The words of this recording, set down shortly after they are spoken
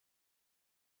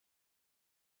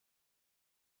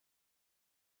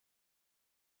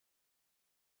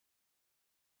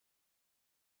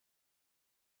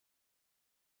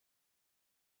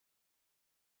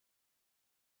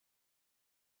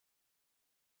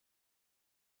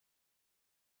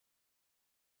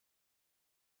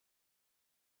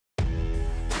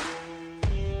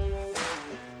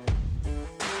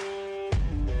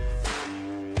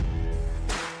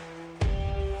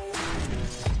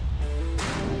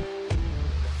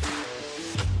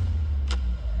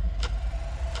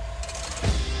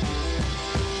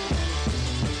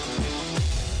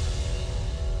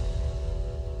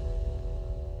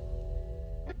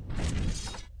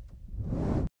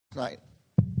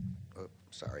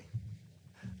Sorry.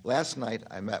 Last night,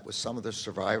 I met with some of the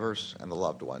survivors and the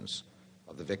loved ones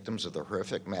of the victims of the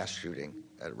horrific mass shooting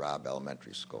at Robb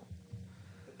Elementary School.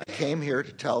 I came here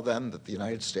to tell them that the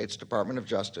United States Department of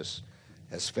Justice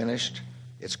has finished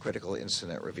its critical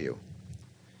incident review.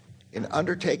 In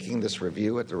undertaking this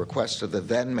review at the request of the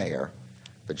then mayor,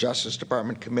 the Justice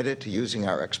Department committed to using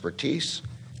our expertise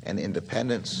and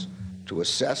independence to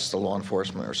assess the law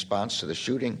enforcement response to the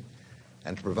shooting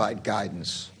and to provide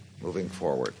guidance moving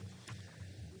forward.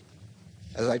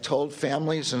 As I told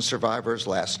families and survivors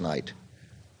last night,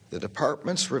 the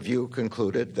department's review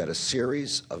concluded that a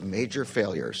series of major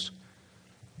failures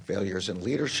in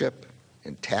leadership,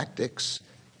 in tactics,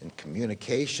 in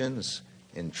communications,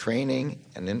 in training,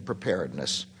 and in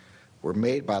preparedness were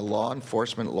made by law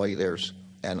enforcement leaders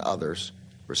and others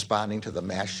responding to the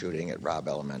mass shooting at Robb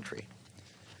Elementary.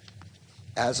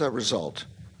 As a result,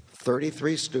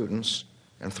 33 students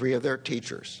and 3 of their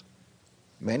teachers,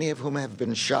 many of whom have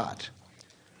been shot,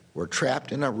 were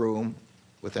trapped in a room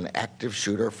with an active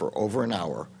shooter for over an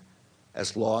hour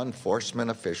as law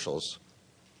enforcement officials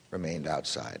remained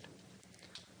outside.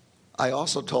 I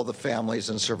also told the families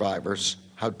and survivors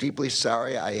how deeply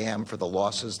sorry I am for the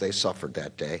losses they suffered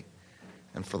that day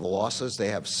and for the losses they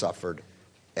have suffered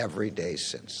every day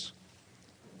since.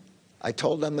 I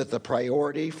told them that the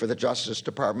priority for the Justice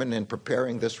Department in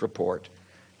preparing this report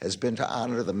has been to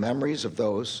honor the memories of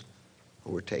those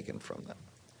who were taken from them.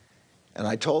 And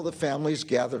I told the families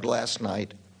gathered last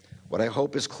night what I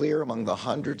hope is clear among the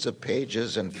hundreds of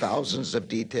pages and thousands of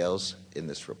details in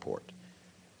this report.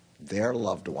 Their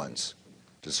loved ones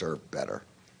deserve better.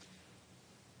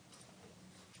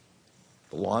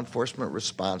 The law enforcement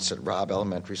response at Robb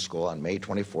Elementary School on May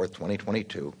 24,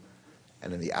 2022,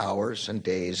 and in the hours and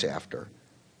days after,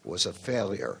 was a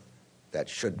failure that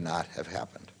should not have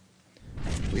happened.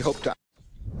 We hope to...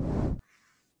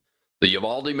 The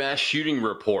Uvalde mass shooting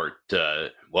report.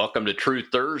 Welcome to True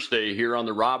Thursday here on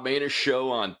the Rob Maness Show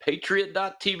on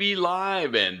Patriot.tv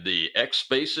Live and the X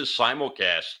Spaces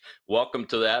simulcast. Welcome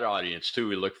to that audience, too.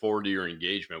 We look forward to your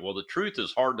engagement. Well, the truth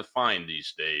is hard to find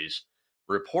these days.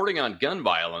 Reporting on gun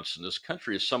violence in this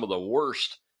country is some of the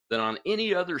worst than on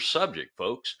any other subject,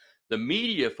 folks. The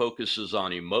media focuses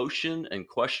on emotion and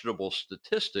questionable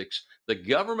statistics. The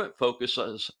government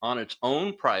focuses on its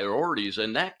own priorities,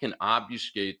 and that can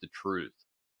obfuscate the truth.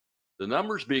 The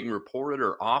numbers being reported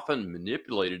are often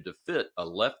manipulated to fit a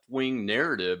left-wing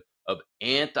narrative of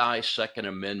anti-Second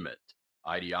Amendment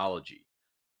ideology.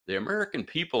 The American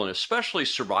people, and especially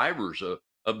survivors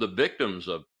of the victims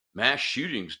of mass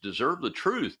shootings, deserve the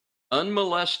truth,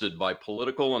 unmolested by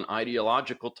political and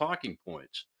ideological talking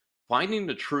points. Finding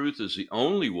the truth is the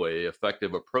only way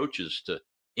effective approaches to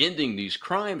ending these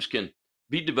crimes can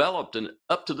be developed, and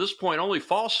up to this point, only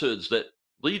falsehoods that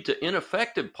lead to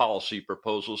ineffective policy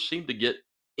proposals seem to get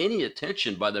any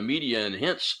attention by the media and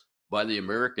hence by the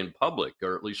American public,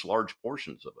 or at least large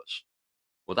portions of us.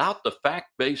 Without the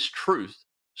fact-based truth,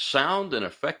 sound and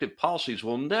effective policies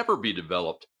will never be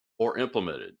developed or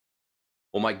implemented.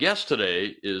 Well, my guest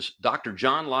today is Dr.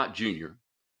 John Lott Jr.,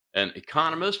 an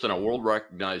economist and a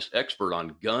world-recognized expert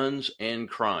on guns and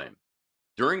crime.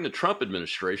 During the Trump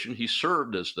administration, he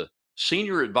served as the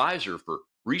senior advisor for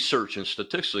research and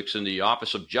statistics in the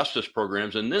Office of Justice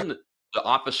Programs and then the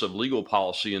Office of Legal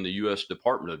Policy in the U.S.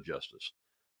 Department of Justice.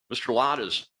 Mr. Lott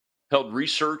has held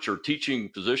research or teaching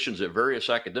positions at various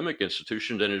academic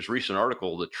institutions, and his recent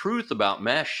article, The Truth About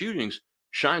Mass Shootings,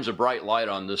 shines a bright light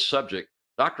on this subject.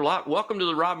 Dr. Lott, welcome to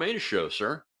the Rob Maness Show,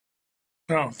 sir.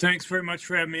 Oh, thanks very much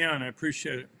for having me on. I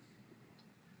appreciate it.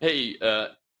 Hey,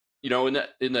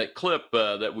 in that clip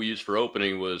that we used for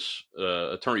opening was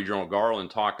Attorney General Garland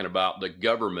talking about the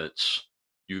government's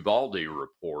Uvalde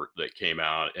report that came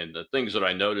out. And the things that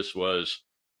I noticed was,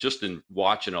 just in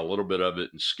watching a little bit of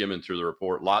it and skimming through the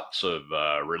report, lots of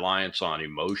reliance on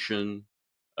emotion.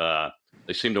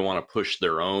 They seem to want to push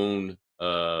their own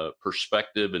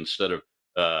perspective instead of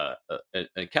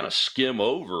and kind of skim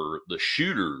over the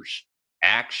shooter's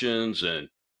actions and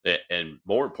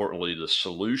more importantly, the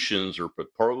solutions or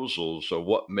proposals of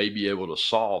what may be able to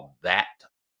solve that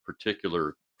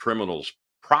particular criminal's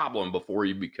problem before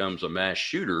he becomes a mass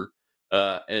shooter,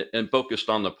 and focused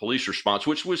on the police response,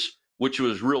 which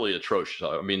was really atrocious.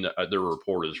 I mean, their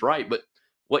report is right, but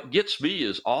what gets me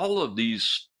is all of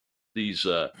these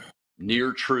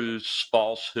near truths,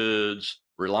 falsehoods,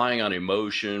 relying on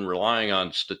emotion, relying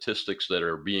on statistics that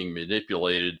are being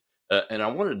manipulated. And I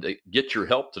wanted to get your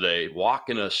help today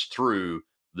walking us through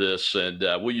this, and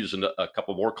we'll use a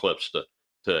couple more clips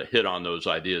to hit on those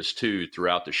ideas too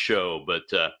throughout the show. But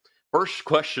first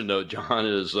question, though, John,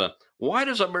 is Why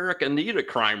does America need a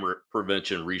crime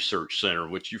prevention research center,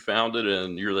 which you founded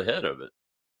and you're the head of it?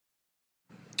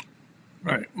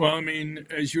 Right. Well, I mean,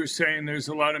 as you were saying, there's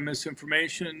a lot of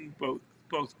misinformation,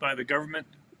 both by the government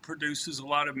produces a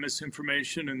lot of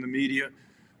misinformation in the media.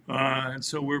 And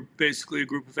so we're basically a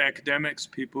group of academics,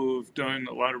 people who've done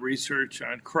a lot of research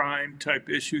on crime type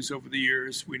issues over the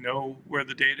years. We know where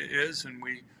the data is, and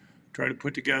we try to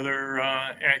put together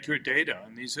accurate data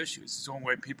on these issues. It's the only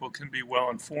way people can be well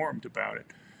informed about it.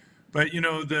 But, you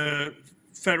know, the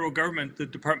federal government, the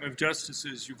Department of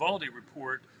Justice's Uvalde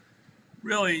report,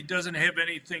 really doesn't have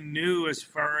anything new as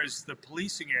far as the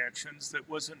policing actions that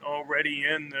wasn't already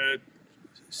in the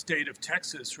state of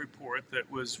Texas report that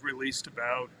was released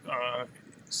about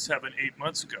 7-8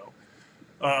 months ago.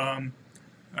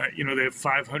 You know, they have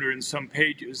 500 and some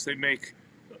pages. They make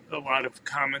a lot of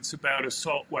comments about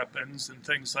assault weapons and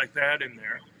things like that in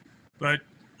there. But,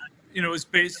 you know, it's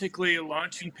basically a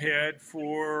launching pad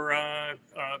for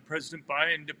President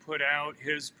Biden to put out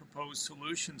his proposed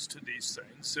solutions to these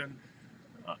things. And,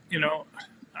 you know,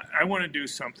 I want to do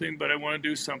something, but I want to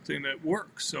do something that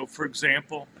works. So, for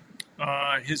example,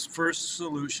 his first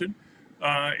solution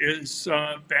is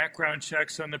background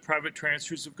checks on the private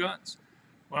transfers of guns.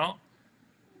 Well,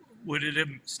 would it have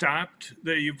stopped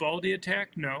the Uvalde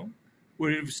attack? No.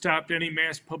 Would it have stopped any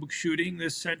mass public shooting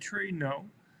this century? No.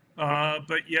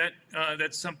 But yet,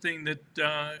 that's something that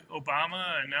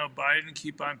Obama and now Biden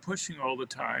keep on pushing all the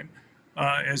time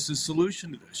as the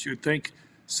solution to this. You'd think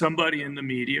somebody in the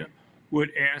media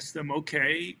would ask them,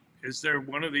 okay, is there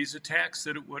one of these attacks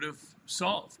that it would have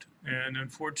solved? And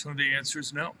unfortunately, the answer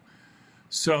is no.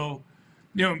 So,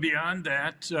 you know, beyond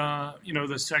that, you know,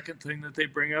 the second thing that they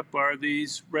bring up are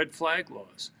these red flag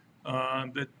laws,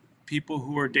 that people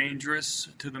who are dangerous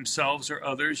to themselves or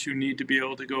others, you need to be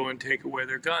able to go and take away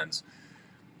their guns.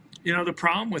 You know, the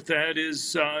problem with that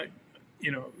is,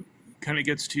 you know, kind of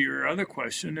gets to your other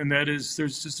question, and that is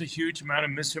there's just a huge amount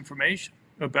of misinformation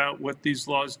about what these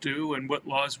laws do and what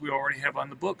laws we already have on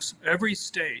the books. Every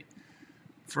state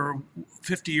for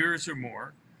 50 years or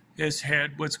more has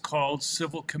had what's called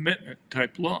civil commitment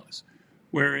type laws,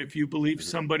 where if you believe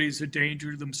somebody's a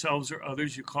danger to themselves or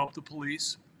others, you call up the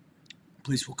police.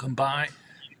 Police will come by.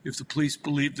 If the police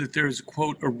believe that there's,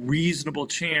 quote, a reasonable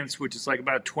chance, which is like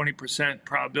about 20%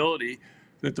 probability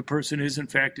that the person is in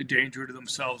fact a danger to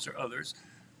themselves or others,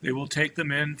 they will take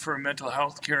them in for a mental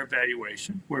health care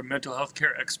evaluation, where mental health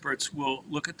care experts will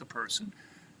look at the person.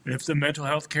 And if the mental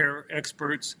health care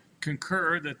experts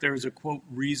concur that there's a, quote,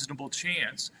 reasonable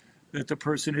chance that the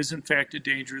person is in fact a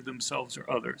danger to themselves or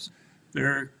others,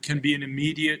 there can be an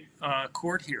immediate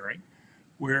court hearing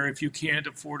where if you can't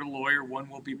afford a lawyer, one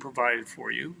will be provided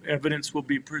for you. Evidence will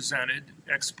be presented.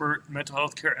 Mental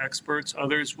health care experts,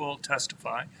 others will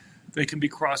testify. They can be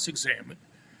cross-examined.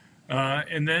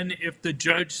 And then if the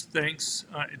judge thinks,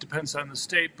 it depends on the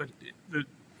state, but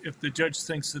if the judge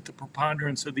thinks that the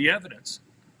preponderance of the evidence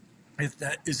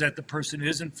is that the person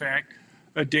is in fact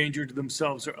a danger to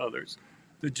themselves or others,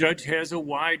 the judge has a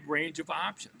wide range of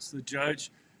options. The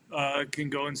judge can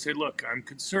go and say, look, I'm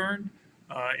concerned.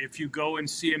 If you go and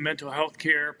see a mental health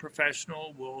care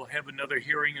professional, we'll have another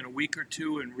hearing in a week or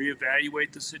two and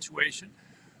reevaluate the situation.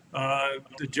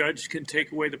 The judge can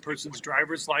take away the person's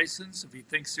driver's license if he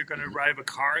thinks they're going to drive a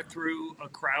car through a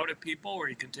crowd of people, or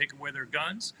he can take away their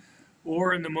guns.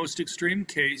 Or in the most extreme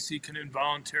case, he can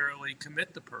involuntarily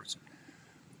commit the person.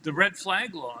 The red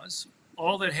flag laws,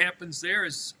 all that happens there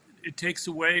is it takes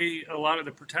away a lot of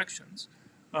the protections.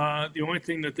 The only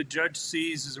thing that the judge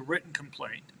sees is a written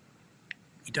complaint.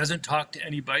 He doesn't talk to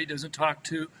anybody, doesn't talk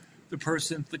to the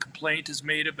person the complaint is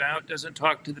made about, doesn't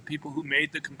talk to the people who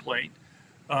made the complaint.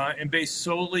 And based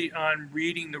solely on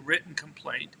reading the written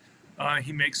complaint,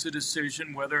 he makes a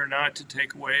decision whether or not to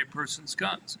take away a person's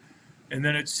guns. And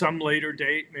then at some later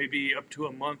date, maybe up to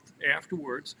a month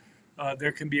afterwards,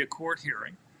 there can be a court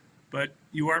hearing. But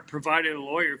you aren't provided a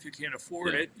lawyer if you can't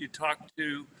afford it. You talk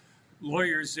to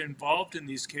lawyers involved in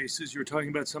these cases. You're talking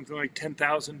about something like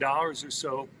 $10,000 or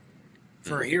so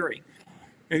for a hearing.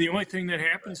 And the only thing that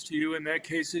happens to you in that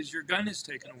case is your gun is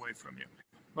taken away from you.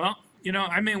 Well, you know,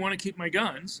 I may want to keep my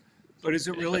guns, but is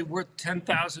it really worth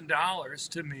 $10,000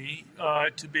 to me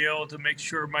to be able to make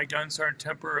sure my guns aren't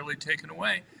temporarily taken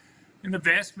away? And the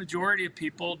vast majority of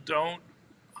people don't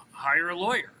hire a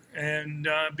lawyer, and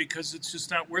because it's just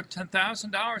not worth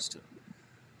 $10,000 to them.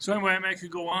 So anyway, I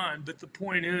could go on, but the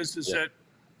point is that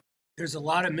there's a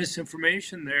lot of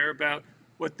misinformation there about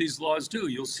what these laws do.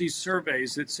 You'll see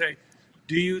surveys that say,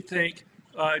 do you think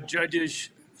judges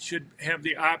should have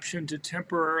the option to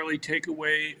temporarily take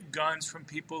away guns from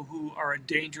people who are a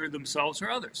danger to themselves or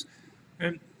others?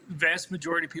 And the vast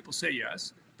majority of people say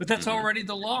yes, but that's already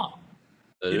the law.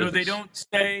 It You know, is. they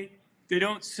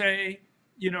don't say,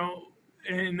 you know,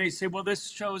 and they say, well, this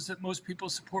shows that most people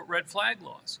support red flag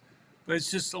laws, but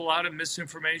it's just a lot of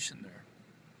misinformation there.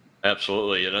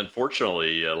 Absolutely. And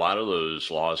unfortunately, a lot of those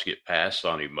laws get passed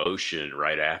on emotion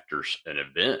right after an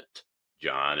event,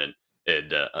 John.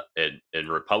 And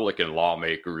Republican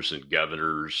lawmakers and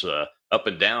governors up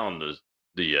and down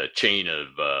the chain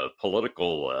of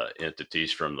political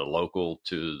entities from the local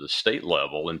to the state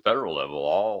level and federal level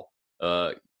all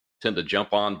tend to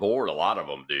jump on board. A lot of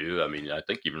them do. I mean, I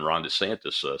think even Ron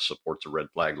DeSantis supports a red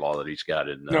flag law that he's got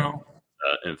No,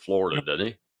 in Florida, no, doesn't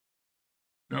he?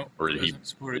 no, Or he doesn't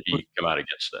support did it. he come out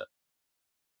against that?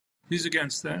 He's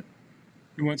against that.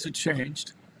 He wants it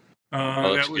changed.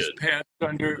 Oh, that's That was good. passed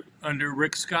under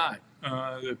Rick Scott,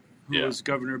 who Yeah. was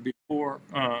governor before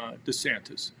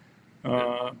DeSantis.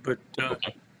 But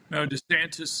Okay. no,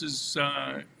 DeSantis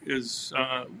is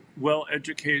well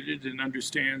educated and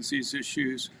understands these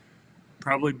issues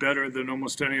probably better than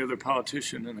almost any other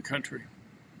politician in the country.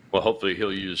 Well, hopefully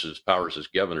he'll use his powers as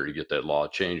governor to get that law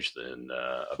changed. Then,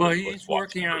 Well, let's he's watch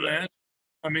working for on that.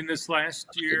 I mean, this last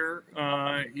That's good. year,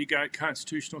 he got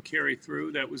constitutional carry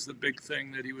through. That was the big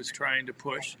thing that he was trying to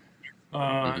push.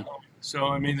 So,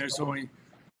 I mean, there's only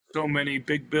so many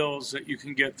big bills that you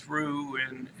can get through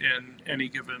in any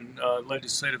given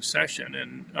legislative session.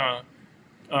 And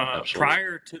Absolutely.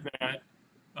 prior to that,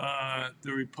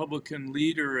 the Republican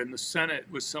leader in the Senate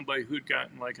was somebody who'd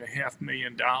gotten like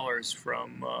 $500,000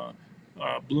 from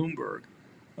Bloomberg,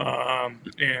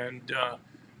 and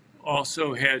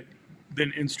also had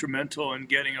been instrumental in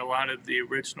getting a lot of the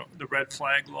red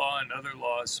flag law and other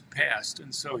laws passed.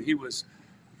 And so he was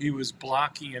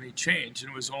blocking any change.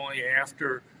 And it was only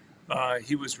after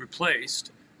he was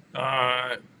replaced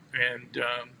and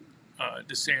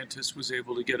DeSantis was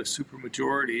able to get a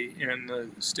supermajority in the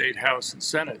state House and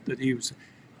Senate that he was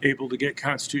able to get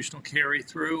constitutional carry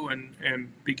through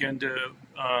and begin to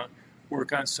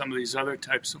work on some of these other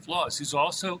types of laws. He's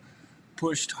also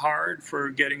pushed hard for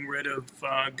getting rid of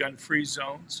gun-free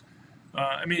zones.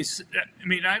 I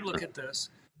mean, I look at this.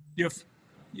 If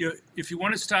you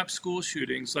want to stop school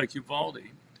shootings like Uvalde,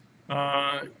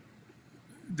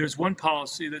 there's one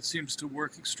policy that seems to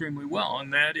work extremely well,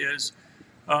 and that is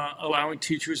allowing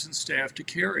teachers and staff to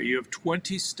carry. You have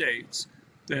 20 states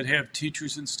that have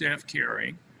teachers and staff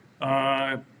carrying.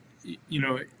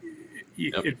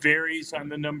 It varies on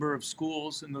the number of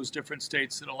schools in those different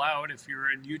states that allow it. If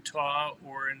you're in Utah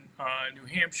or in New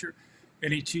Hampshire,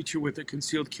 any teacher with a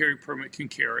concealed carry permit can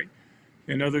carry.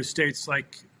 In other states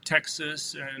like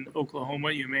Texas and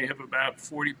Oklahoma, you may have about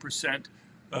 40%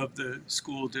 of the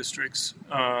school districts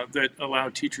that allow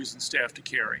teachers and staff to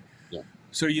carry. Yeah.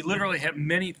 So you literally have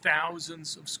many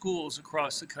thousands of schools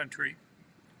across the country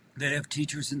that have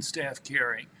teachers and staff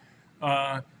carrying,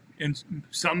 and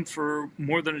some for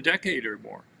more than a decade or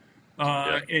more.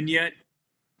 And yet,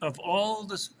 of all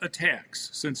the attacks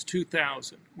since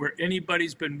 2000 where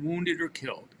anybody's been wounded or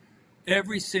killed,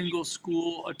 every single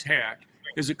school attack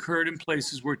has occurred in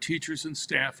places where teachers and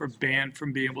staff are banned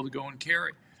from being able to go and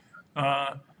carry.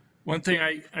 One thing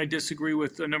I disagree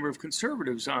with a number of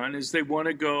conservatives on is they want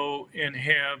to go and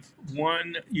have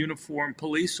one uniformed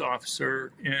police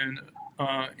officer in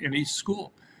each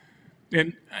school.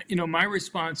 And, my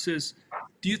response is,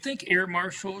 do you think air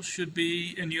marshals should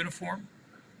be in uniform?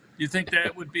 Do you think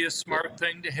that would be a smart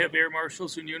thing to have air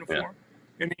marshals in uniform?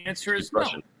 Yeah. And the answer is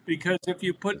no, because if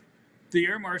you put the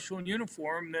air marshal in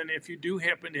uniform, then if you do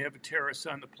happen to have a terrorist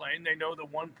on the plane, they know the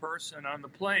one person on the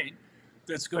plane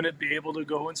that's going to be able to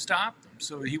go and stop them.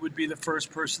 So he would be the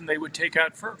first person they would take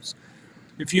out first.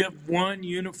 If you have one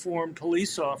uniformed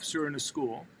police officer in a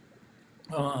school,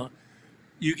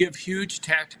 you give huge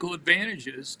tactical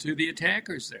advantages to the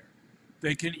attackers there.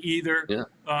 They can either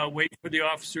wait for the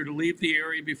officer to leave the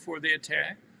area before they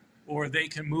attack, or they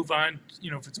can move on.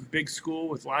 If it's a big school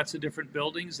with lots of different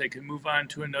buildings, they can move on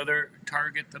to another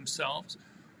target themselves.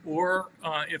 Or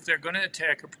if they're going to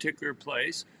attack a particular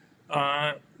place,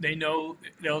 they know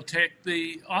they'll attack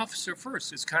the officer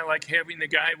first. It's kind of like having the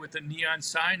guy with a neon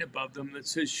sign above them that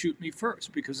says, "Shoot me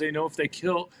first," because they know if they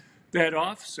kill that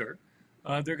officer,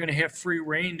 they're going to have free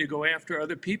reign to go after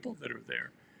other people that are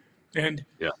there. And,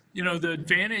 the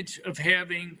advantage of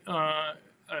having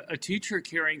a teacher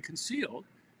carrying concealed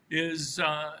is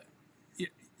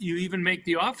you even make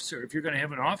the officer, if you're going to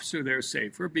have an officer there,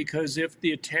 safer, because if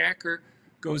the attacker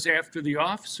goes after the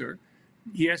officer,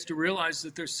 he has to realize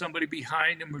that there's somebody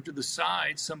behind him or to the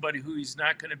side, somebody who he's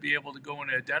not going to be able to go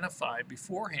and identify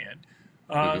beforehand,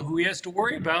 who he has to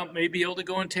worry about, may be able to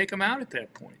go and take him out at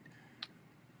that point.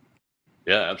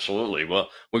 Yeah, absolutely. Well,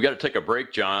 we've got to take a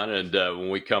break, John, and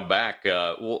when we come back,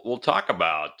 we'll talk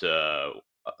about.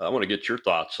 I want to get your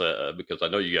thoughts because I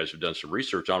know you guys have done some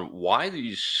research on why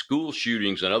these school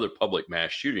shootings and other public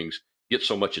mass shootings get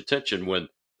so much attention when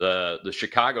the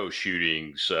Chicago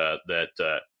shootings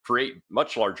that create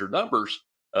much larger numbers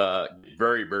get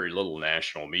very, very little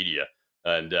national media.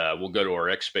 And we'll go to our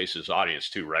X Spaces audience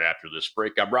too right after this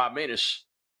break. I'm Rob Maness,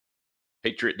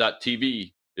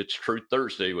 Patriot.tv. It's Truth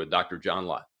Thursday with Dr. John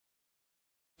Lott.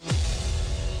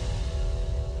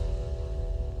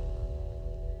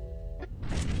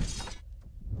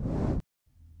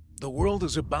 The world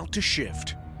is about to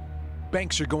shift.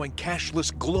 Banks are going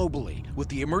cashless globally with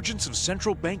the emergence of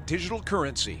central bank digital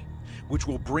currency, which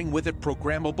will bring with it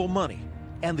programmable money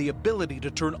and the ability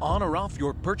to turn on or off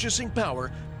your purchasing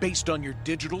power based on your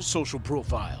digital social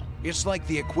profile. It's like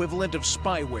the equivalent of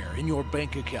spyware in your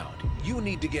bank account. You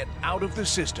need to get out of the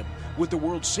system with the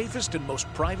world's safest and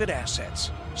most private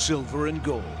assets, silver and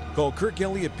gold. Call Kirk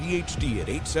Elliott, PhD at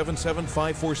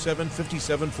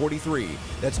 877-547-5743.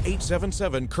 That's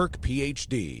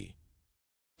 877-KIRK-PhD.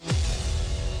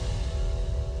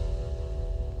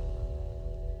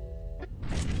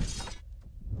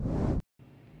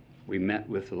 We met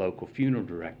with the local funeral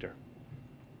director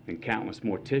and countless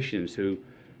morticians who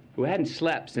hadn't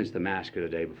slept since the massacre the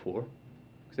day before,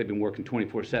 because they've been working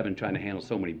 24/7 trying to handle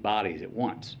so many bodies at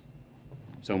once,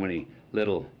 so many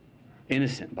little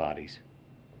innocent bodies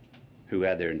who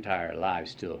had their entire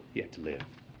lives still yet to live.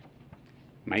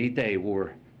 Maite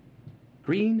wore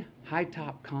green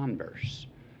high-top Converse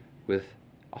with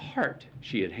a heart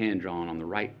she had hand-drawn on the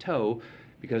right toe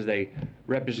because they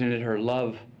represented her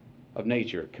love of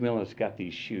nature. Camilla's got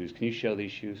these shoes. Can you show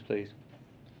these shoes, please?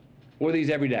 Wore these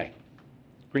every day.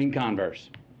 Green Converse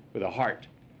with a heart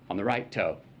on the right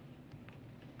toe.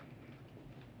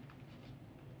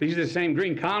 These are the same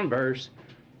green Converse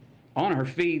on her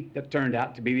feet that turned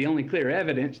out to be the only clear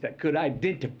evidence that could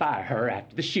identify her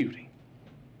after the shooting.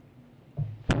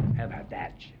 How about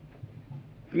that?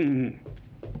 Look,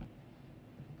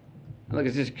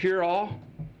 is this cure-all?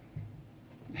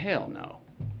 Hell no.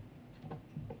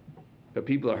 But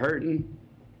people are hurting.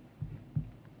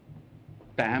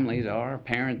 Families are,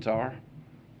 parents are.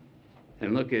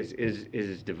 And look, as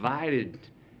divided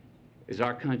as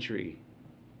our country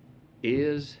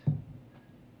is,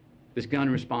 this gun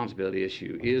responsibility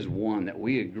issue is one that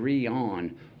we agree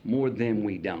on more than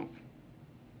we don't.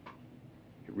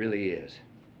 It really is.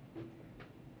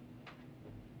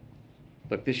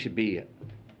 Look, this should be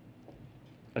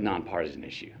a nonpartisan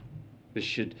issue. This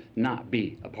should not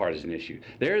be a partisan issue.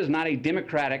 There is not a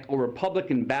Democratic or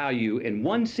Republican value in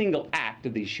one single act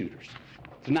of these shooters.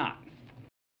 It's not.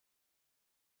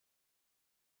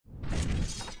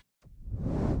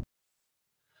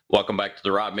 Welcome back to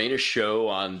the Rob Maness Show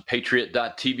on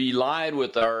Patriot.tv Live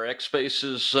with our X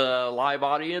Spaces live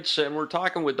audience. And we're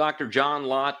talking with Dr. John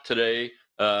Lott today,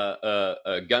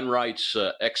 a gun rights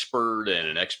expert and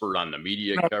an expert on the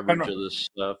media coverage of this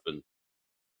stuff. And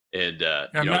you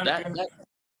know,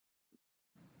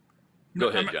 go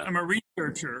ahead, John. I'm a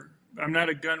researcher. I'm not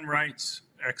a gun rights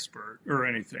expert or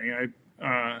anything.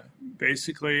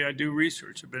 Basically, I do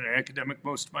research. I've been an academic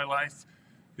most of my life.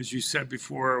 As you said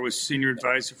before, I was senior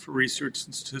advisor for research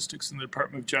and statistics in the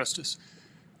Department of Justice.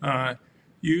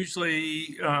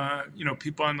 Usually,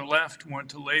 people on the left want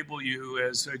to label you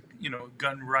as a,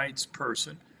 gun rights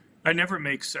person. I never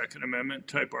make Second Amendment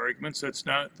type arguments. That's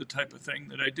not the type of thing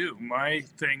that I do. My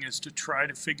thing is to try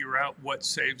to figure out what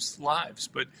saves lives.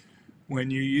 But when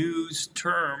you use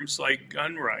terms like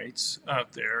gun rights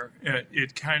out there,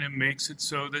 it kind of makes it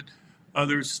so that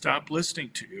others stop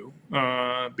listening to you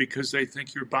because they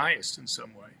think you're biased in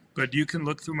some way. But you can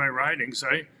look through my writings.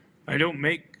 I don't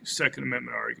make Second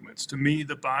Amendment arguments. To me,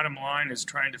 the bottom line is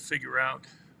trying to figure out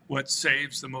what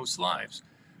saves the most lives.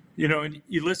 And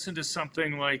you listen to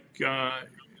something like the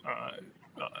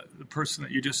person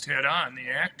that you just had on, the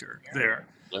actor there,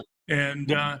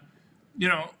 and,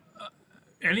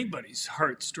 anybody's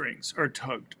heartstrings are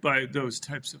tugged by those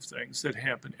types of things that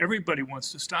happen. Everybody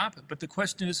wants to stop it. But the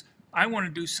question is, I want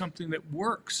to do something that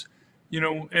works.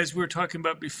 As we were talking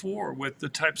about before with the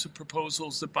types of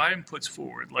proposals that Biden puts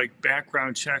forward, like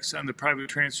background checks on the private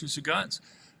transfers of guns.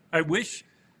 I wish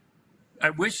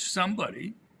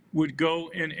somebody would go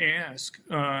and ask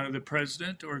the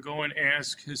president or go and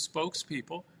ask his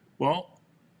spokespeople, well,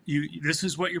 this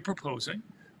is what you're proposing.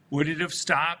 Would it have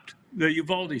stopped the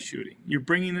Uvalde shooting? You're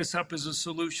bringing this up as a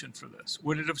solution for this.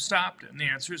 Would it have stopped it? And the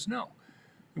answer is no.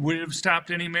 Would it have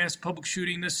stopped any mass public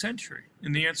shooting this century?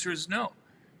 And the answer is no.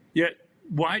 Yet,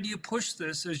 why do you push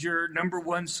this as your number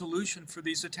one solution for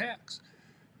these attacks?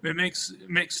 It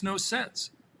makes no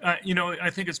sense. I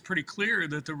think it's pretty clear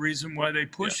that the reason why they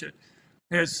push it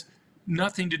has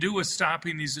nothing to do with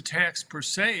stopping these attacks per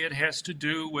se. It has to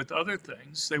do with other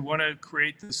things. They want to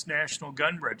create this national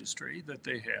gun registry that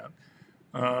they have.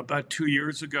 About 2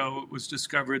 years ago, it was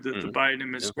discovered that the Biden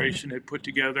administration had put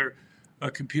together a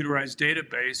computerized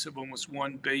database of almost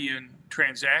 1 billion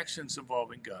transactions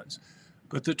involving guns.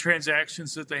 But the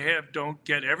transactions that they have don't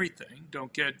get everything,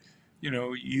 don't get,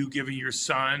 you giving your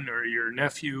son or your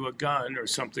nephew a gun or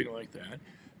something like that.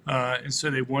 And so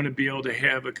they want to be able to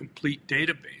have a complete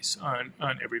database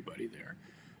on everybody there.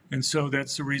 And so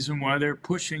that's the reason why they're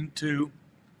pushing to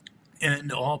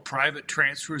end all private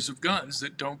transfers of guns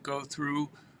that don't go through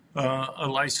a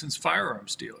licensed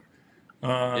firearms dealer.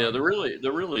 The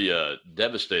really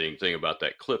devastating thing about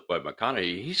that clip by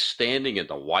McConaughey, he's standing in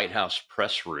the White House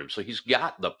press room, so he's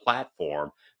got the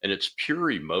platform, and it's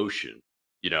pure emotion.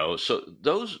 So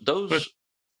those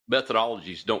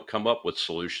methodologies don't come up with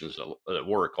solutions that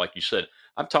work. Like you said,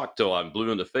 I've talked till I'm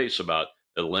blue in the face about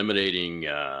eliminating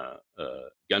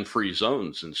gun-free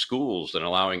zones in schools and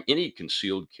allowing any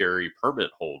concealed carry permit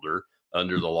holder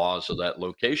under the laws of that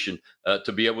location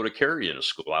to be able to carry in a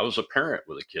school. I was a parent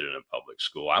with a kid in a public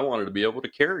school. I wanted to be able to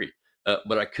carry,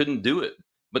 but I couldn't do it.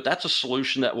 But that's a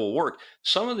solution that will work.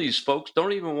 Some of these folks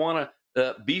don't even want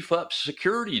to beef up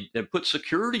security and put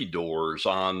security doors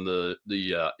on the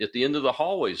at the end of the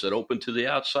hallways that open to the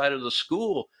outside of the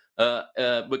school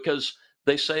because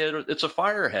they say it's a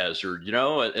fire hazard,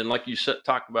 and like you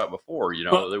talked about before,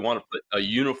 they want to put a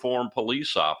uniformed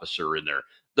police officer in there.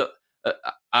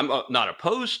 I'm not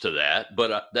opposed to that,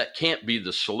 but that can't be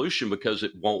the solution because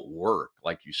it won't work,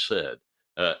 like you said.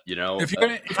 If you're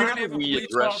going to have a police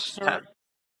officer,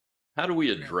 how do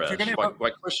we address?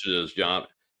 My question is, John,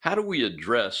 how do we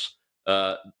address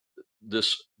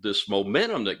this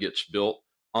momentum that gets built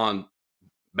on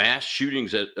mass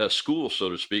shootings at schools, so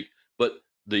to speak, but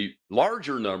the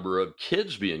larger number of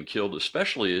kids being killed,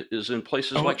 especially, is in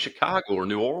places like Chicago or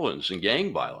New Orleans and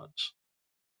gang violence?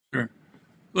 Sure.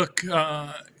 Look,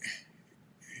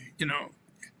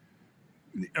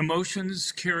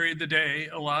 emotions carry the day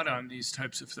a lot on these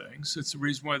types of things. It's the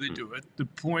reason why they do it. The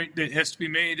point that has to be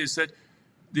made is that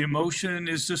the emotion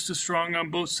is just as strong on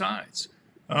both sides.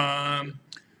 But,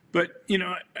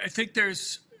 I think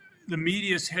the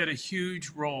media's had a huge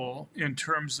role in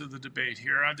terms of the debate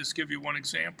here. I'll just give you one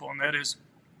example, and that is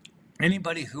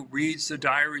anybody who reads the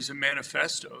diaries and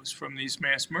manifestos from these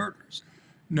mass murders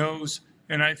knows,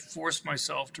 and I forced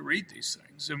myself to read these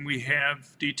things, and we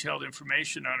have detailed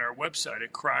information on our website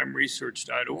at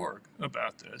crimeresearch.org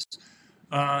about this,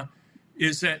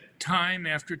 is that time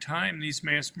after time, these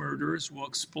mass murderers will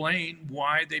explain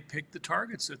why they picked the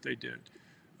targets that they did.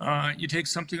 You take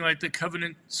something like the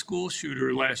Covenant school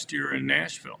shooter last year in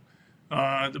Nashville.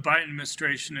 The Biden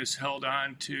administration has held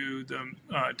on to the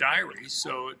diaries,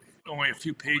 so only a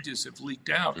few pages have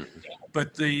leaked out.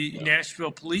 But the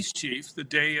Nashville police chief, the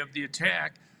day of the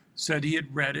attack, said he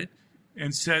had read it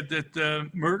and said that the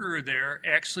murderer there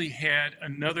actually had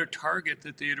another target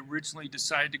that they had originally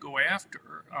decided to go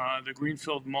after, the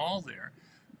Greenfield Mall there,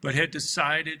 but had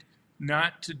decided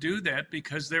not to do that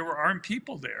because there were armed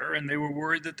people there and they were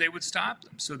worried that they would stop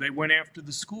them. So they went after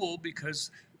the school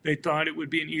because they thought it would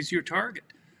be an easier target.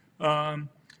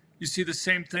 You see the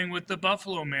same thing with the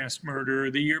Buffalo mass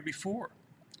murder the year before.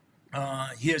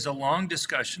 He has a long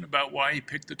discussion about why he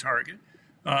picked the target.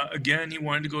 Again, he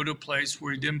wanted to go to a place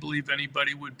where he didn't believe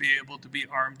anybody would be able to be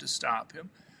armed to stop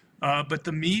him. But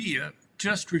the media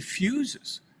just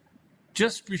refuses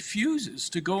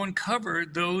to go and cover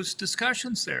those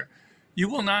discussions there. You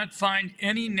will not find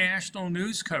any national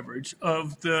news coverage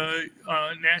of the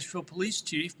Nashville police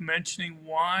chief mentioning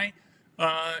why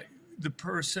the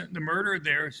murderer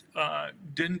there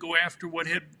didn't go after what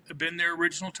had been their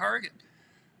original target.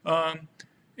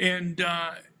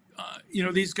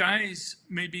 These guys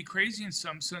may be crazy in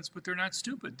some sense, but they're not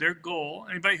stupid. Their goal,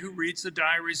 anybody who reads the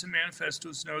diaries and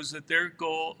manifestos knows that their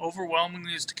goal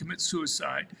overwhelmingly is to commit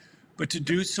suicide, but to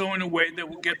do so in a way that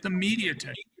will get the media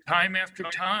attention. Time after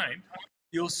time,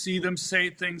 you'll see them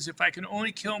say things, if I can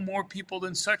only kill more people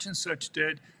than such and such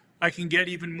did, I can get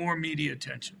even more media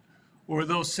attention. Or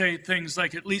they'll say things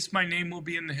like, at least my name will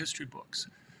be in the history books.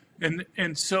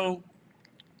 And so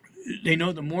they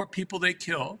know the more people they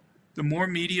kill, the more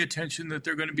media attention that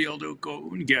they're going to be able to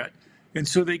go and get. And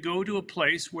so they go to a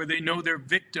place where they know their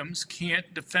victims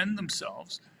can't defend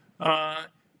themselves,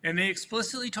 and they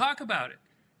explicitly talk about it.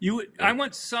 I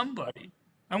want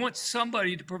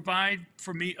somebody to provide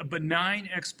for me a benign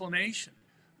explanation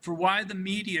for why the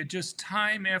media just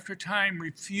time after time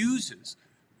refuses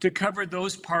to cover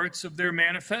those parts of their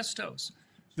manifestos.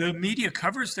 the media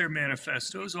covers their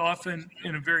manifestos, often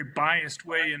in a very biased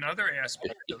way in other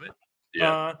aspects of it.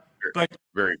 Yeah, But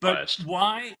very biased.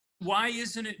 why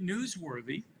isn't it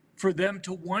newsworthy for them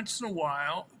to once in a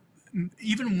while,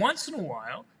 even once in a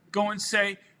while, go and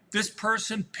say this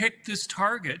person picked this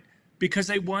target because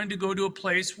they wanted to go to a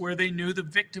place where they knew the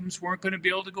victims weren't going to be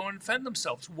able to go and defend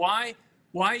themselves? Why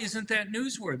isn't that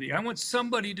newsworthy? I want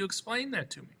somebody to explain that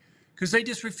to me, because they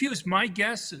just refuse. My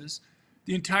guess is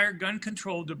the entire gun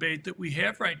control debate that we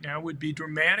have right now would be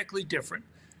dramatically different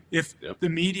if the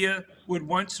media would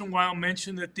once in a while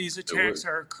mention that these attacks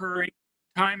are occurring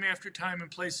time after time in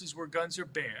places where guns are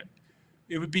banned.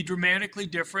 It would be dramatically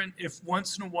different if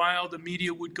once in a while the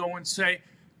media would go and say,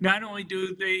 not only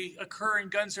do they occur and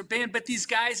guns are banned, but these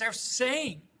guys are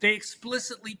saying they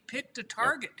explicitly picked a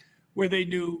target where they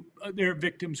knew their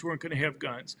victims weren't going to have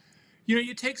guns. You know,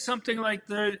 you take something like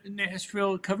the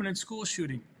Nashville Covenant school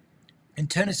shooting in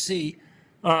Tennessee.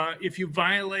 If you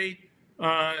violate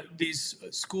these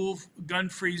school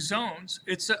gun-free zones,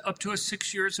 it's up to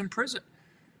 6 years in prison.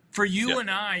 For you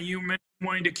and I, you mentioned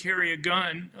wanting to carry a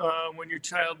gun when your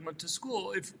child went to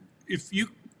school. If you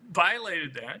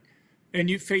violated that and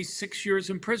you face 6 years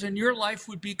in prison, your life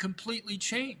would be completely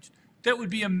changed. That would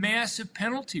be a massive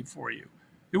penalty for you.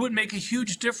 It would make a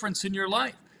huge difference in your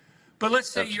life. But let's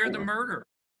say you're the murderer,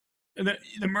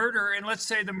 the murderer, and let's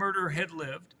say the murderer had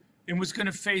lived and was going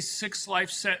to face 6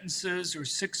 life sentences or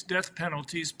 6 death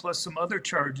penalties plus some other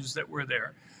charges that were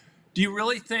there. Do you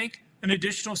really think an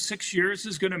additional 6 years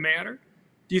is going to matter?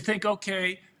 Do you think,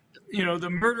 okay, you know,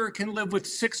 the murderer can live with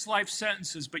 6 life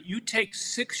sentences, but you take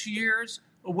 6 years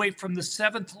away from the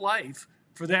 7th life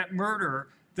for that murderer,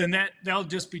 then that'll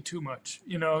just be too much.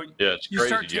 You know, it's you crazy,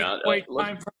 start taking John. away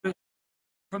time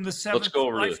from the 7th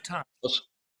lifetime.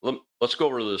 Let's go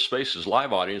over to the Spaces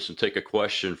live audience and take a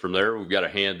question from there. We've got a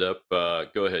hand up.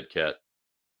 Go ahead, Kat.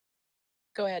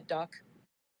 Go ahead, Doc.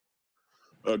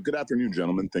 Good afternoon,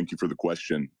 gentlemen. Thank you for the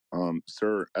question.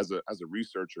 Sir, as a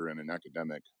researcher and an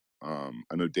academic,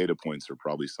 I know data points are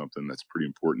probably something that's pretty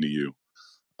important to you.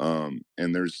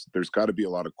 And there's got to be a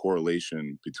lot of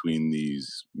correlation between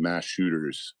these mass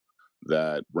shooters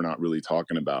that we're not really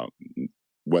talking about,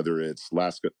 whether it's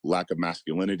lack of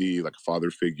masculinity, like a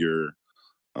father figure,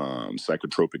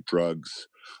 psychotropic drugs.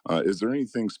 Is there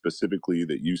anything specifically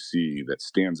that you see that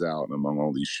stands out among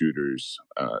all these shooters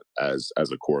as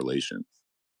a correlation?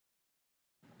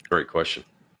 Great question.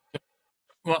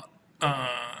 Well,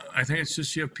 I think it's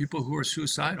just you have people who are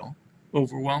suicidal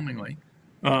overwhelmingly,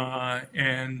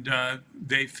 and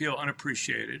they feel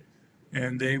unappreciated,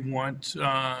 and they want,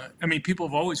 I mean, people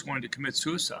have always wanted to commit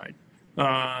suicide,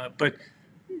 but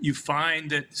you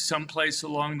find that someplace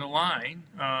along the line,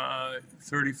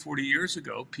 30, 40 years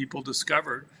ago, people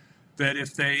discovered that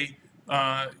if they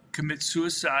commit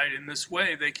suicide in this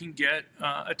way, they can get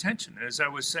attention. As I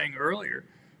was saying earlier,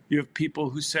 you have people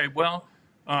who say, well,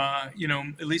 you know,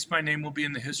 at least my name will be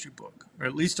in the history book, or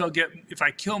at least I'll get, if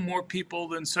I kill more people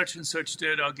than such and such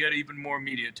did, I'll get even more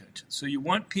media attention. So you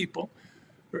want people,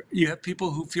 you have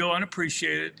people who feel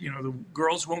unappreciated. You know, the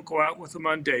girls won't go out with them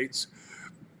on dates,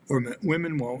 or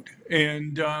women won't,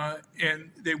 and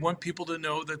they want people to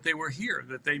know that they were here,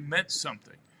 that they meant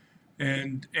something,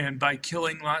 and by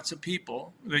killing lots of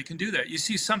people, they can do that. You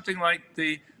see something like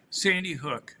the Sandy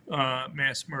Hook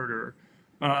mass murderer.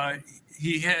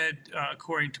 He had,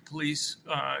 according to police,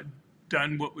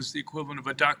 done what was the equivalent of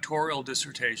a doctoral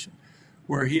dissertation,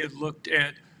 where he had looked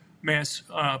at mass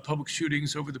public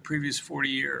shootings over the previous 40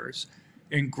 years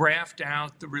and graphed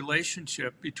out the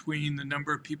relationship between the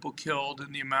number of people killed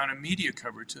and the amount of media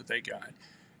coverage that they got.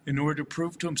 In order to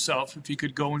prove to himself if he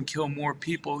could go and kill more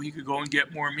people, he could go and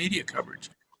get more media coverage.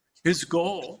 His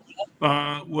goal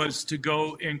was to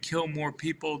go and kill more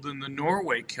people than the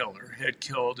Norway killer had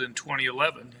killed in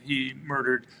 2011. He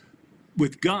murdered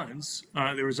with guns.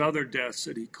 There was other deaths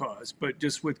that he caused, but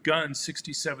just with guns,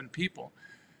 67 people.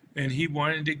 And he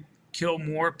wanted to kill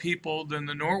more people than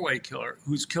the Norway killer,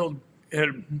 who's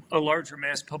had a larger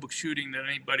mass public shooting than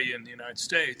anybody in the United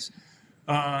States.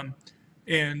 And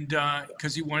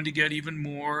because he wanted to get even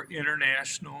more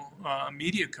international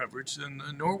media coverage than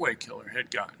the Norway killer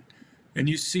had gotten. And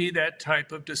you see that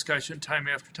type of discussion time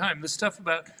after time. The stuff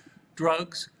about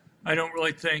drugs, I don't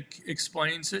really think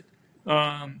explains it.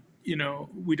 You know,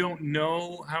 we don't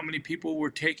know how many people were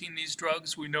taking these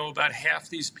drugs. We know about half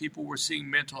these people were seeing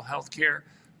mental health care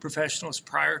professionals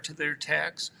prior to their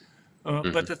attacks.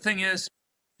 But the thing is,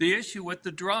 the issue with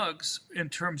the drugs in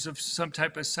terms of some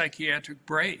type of psychiatric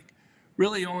break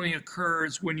really only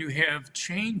occurs when you have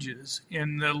changes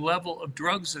in the level of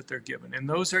drugs that they're given. And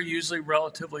those are usually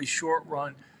relatively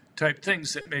short-run type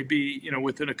things that may be,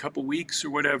 within a couple weeks or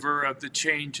whatever of the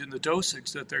change in the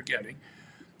dosage that they're getting.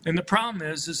 And the problem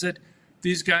is that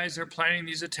these guys are planning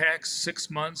these attacks 6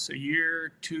 months, a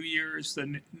year, 2 years.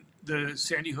 The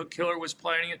Sandy Hook killer was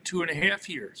planning it 2.5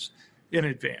 years in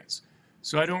advance.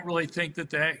 So I don't really think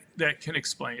that can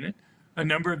explain it. A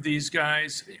number of these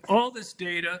guys, all this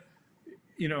data,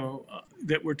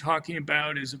 that we're talking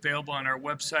about is available on our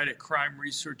website at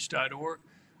crimeresearch.org.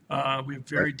 We have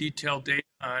very detailed data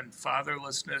on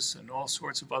fatherlessness and all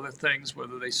sorts of other things,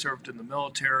 whether they served in the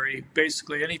military,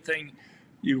 basically anything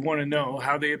you want to know,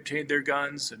 how they obtained their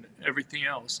guns and everything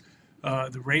else.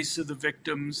 The race of the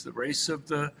victims, the race of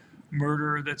the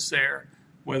murderer that's there,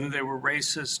 whether they were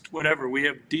racist, whatever. We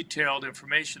have detailed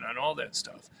information on all that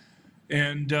stuff.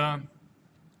 And,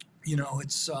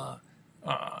 it's,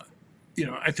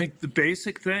 I think the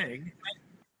basic thing,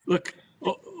 look,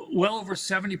 well over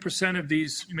 70% of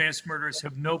these mass murderers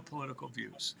have no political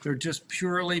views. They're just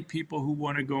purely people who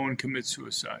want to go and commit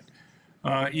suicide.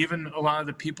 Even a lot of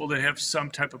the people that have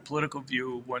some type of political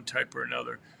view of one type or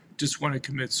another just want to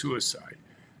commit suicide.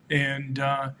 And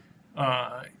they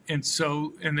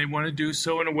want to do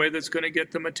so in a way that's going to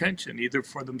get them attention, either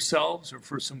for themselves or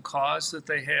for some cause that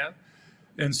they have.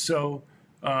 And so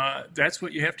that's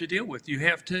what you have to deal with. You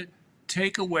have to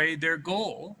take away their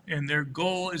goal, and their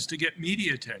goal is to get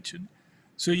media attention.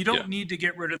 So you don't need to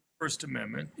get rid of the First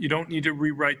Amendment. You don't need to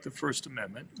rewrite the First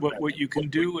Amendment. What you can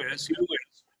do is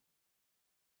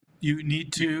you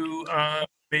need to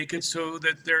make it so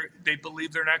that they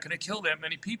believe they're not going to kill that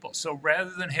many people. So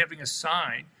rather than having a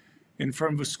sign in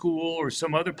front of a school or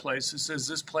some other place that says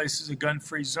this place is a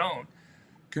gun-free zone,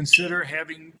 consider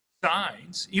having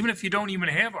signs, even if you don't even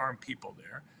have armed people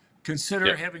there,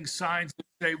 consider having signs that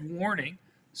say, warning,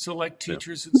 select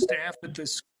teachers and staff at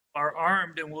this school are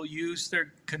armed and will use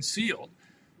their concealed,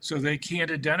 so they can't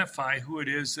identify who it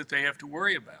is that they have to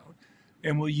worry about,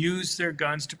 and will use their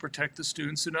guns to protect the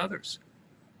students and others.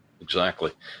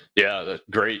 Exactly. Yeah, that's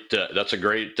great. That's a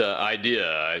great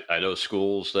idea. I know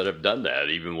schools that have done that,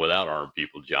 even without armed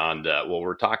people, John. Well,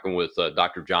 we're talking with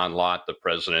Dr. John Lott, the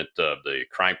president of the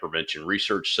Crime Prevention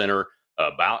Research Center,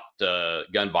 about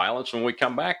gun violence. When we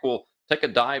come back, we'll take a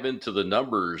dive into the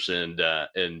numbers and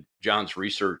John's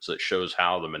research that shows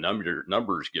how the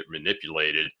numbers get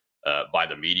manipulated by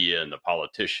the media and the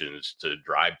politicians to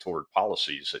drive toward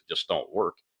policies that just don't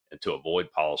work and to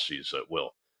avoid policies that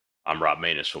will. I'm Rob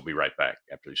Maness. We'll be right back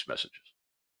after these messages.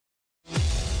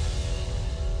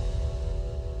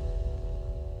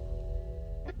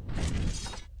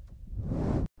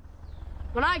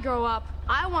 When I grow up,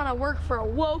 I want to work for a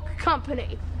woke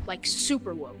company, like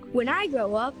super woke. When I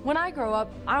grow up,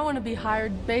 I want to be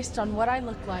hired based on what I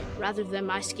look like, rather than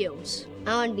my skills.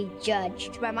 I want to be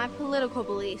judged by my political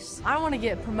beliefs. I want to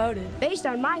get promoted based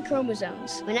on my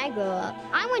chromosomes. When I grow up,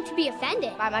 I want to be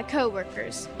offended by my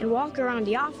coworkers and walk around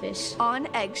the office on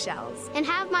eggshells and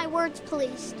have my words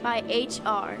policed by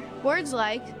HR. Words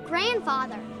like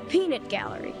grandfather, peanut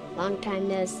gallery, long time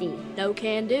no see, no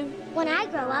can do. When I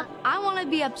grow up, I want to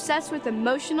be obsessed with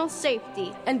emotional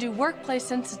safety and do workplace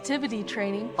sensitivity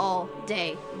training all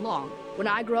day long. When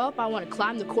I grow up, I want to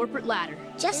climb the corporate ladder.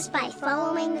 Just by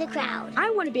following the crowd. I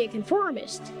want to be a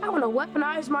conformist. I want to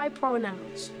weaponize my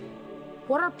pronouns.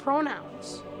 What are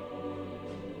pronouns?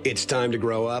 It's time to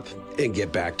grow up and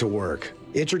get back to work.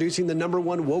 Introducing the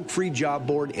 #1 woke-free job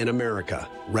board in America,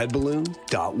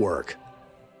 redballoon.work.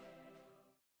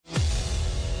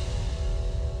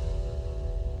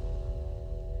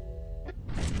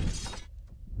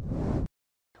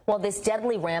 Well, this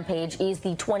deadly rampage is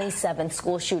the 27th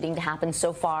school shooting to happen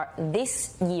so far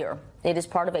this year. It is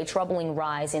part of a troubling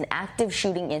rise in active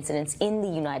shooting incidents in the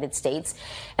United States.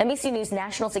 NBC News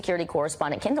national security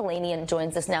correspondent Ken Delanian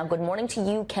joins us now. Good morning to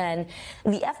you, Ken.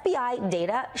 The FBI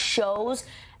data shows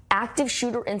active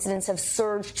shooter incidents have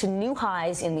surged to new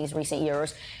highs in these recent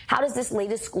years. How does this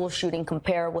latest school shooting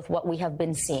compare with what we have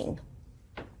been seeing?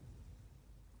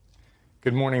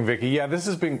 Good morning, Vicki. Yeah, this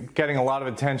has been getting a lot of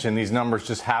attention. These numbers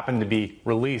just happened to be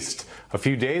released a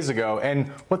few days ago. And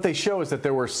what they show is that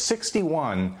there were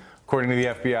 61, according to the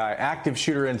FBI, active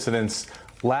shooter incidents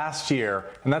last year.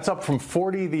 And that's up from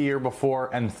 40 the year before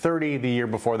and 30 the year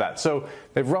before that. So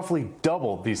they've roughly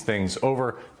doubled these things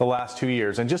over the last 2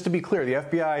 years. And just to be clear, the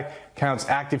FBI counts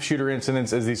active shooter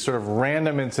incidents as these sort of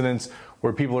random incidents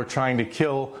where people are trying to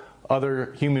kill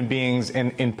other human beings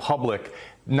in public,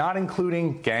 not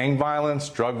including gang violence,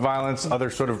 drug violence, other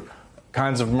sort of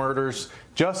kinds of murders,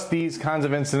 just these kinds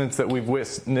of incidents that we've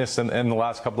witnessed in the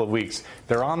last couple of weeks.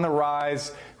 They're on the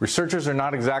rise. Researchers are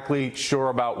not exactly sure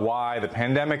about why. The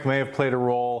pandemic may have played a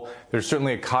role. There's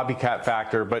certainly a copycat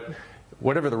factor, but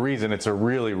whatever the reason, it's a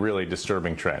really, really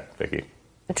disturbing trend, Vicki.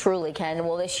 Truly, Ken.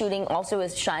 Well, this shooting also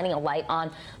is shining a light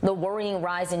on the worrying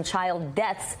rise in child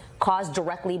deaths caused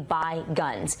directly by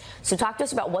guns. So talk to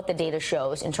us about what the data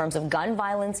shows in terms of gun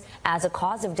violence as a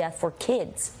cause of death for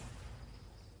kids.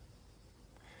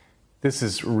 This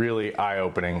is really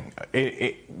eye-opening.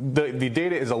 The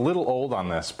data is a little old on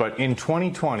this, but in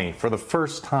 2020, for the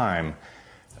first time,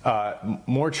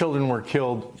 more children were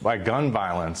killed by gun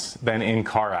violence than in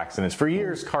car accidents. For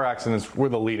years, car accidents were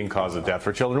the leading cause of death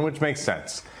for children, which makes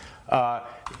sense.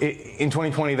 In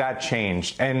 2020, that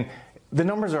changed, and the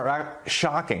numbers are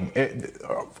shocking.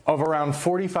 Of around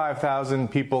 45,000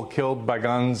 people killed by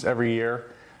guns every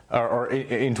year, or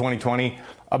in 2020,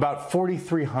 about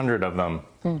 4,300 of them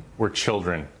were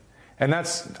children. And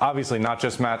that's obviously not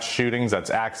just mass shootings, that's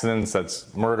accidents,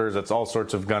 that's murders, that's all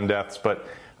sorts of gun deaths, but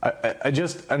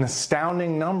just an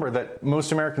astounding number that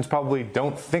most Americans probably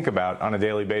don't think about on a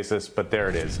daily basis, but there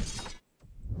it is.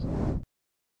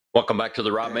 Welcome back to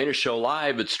the Rob Maness Show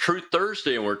Live. It's Truth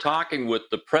Thursday, and we're talking with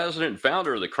the president and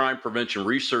founder of the Crime Prevention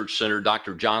Research Center,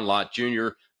 Dr. John Lott Jr.,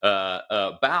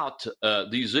 about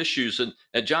these issues. And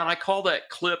John, I call that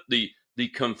clip the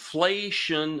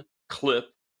conflation clip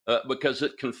because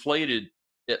it conflated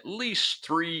at least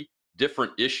three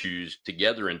different issues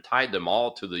together and tied them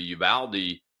all to the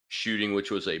Uvalde shooting,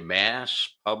 which was a mass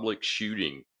public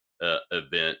shooting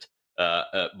event.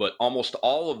 But almost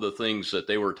all of the things that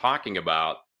they were talking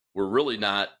about were really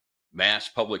not mass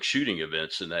public shooting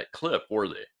events in that clip, were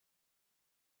they?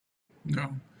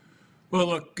 No. Well,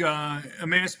 look, a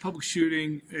mass public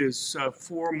shooting is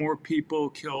 4 more people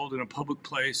killed in a public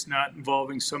place, not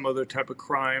involving some other type of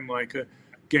crime like a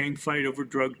gang fight over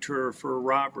drug turf or a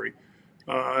robbery.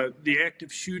 The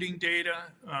active shooting data,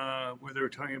 where they're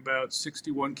talking about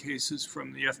 61 cases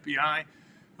from the FBI,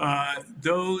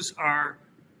 those are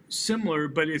similar,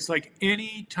 but it's like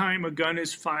any time a gun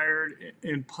is fired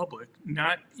in public,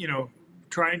 not,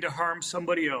 trying to harm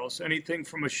somebody else, anything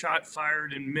from a shot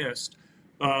fired and missed,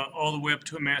 all the way up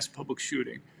to a mass public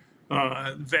shooting.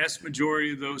 The vast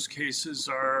majority of those cases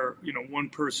are, one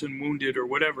person wounded or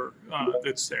whatever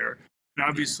that's there. And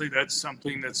obviously that's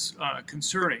something that's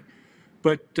concerning.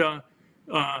 But,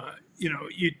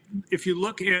 if you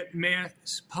look at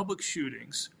mass public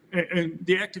shootings, and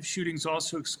the active shootings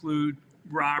also exclude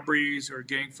robberies or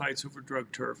gang fights over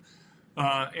drug turf,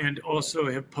 and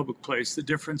also have public place. The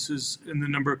difference is in the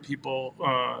number of people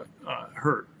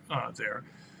hurt there.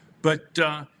 But,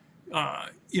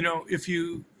 if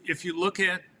you look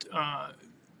at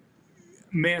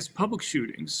mass public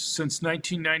shootings, since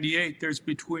 1998, there's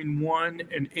between 1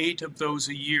 and 8 of those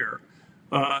a year.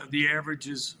 The average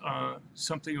is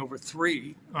something over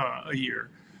 3 a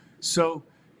year. So,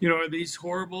 are these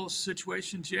horrible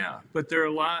situations? Yeah, but they're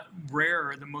a lot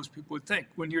rarer than most people would think.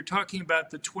 When you're talking about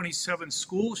the 27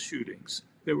 school shootings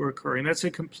that were occurring, that's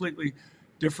a completely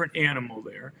different animal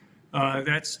there.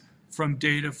 That's from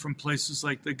data from places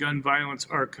like the Gun Violence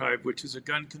Archive, which is a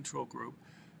gun control group,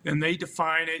 and they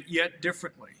define it yet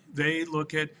differently. They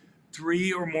look at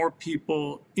 3 or more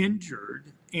people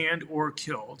injured and or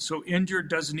killed. So injured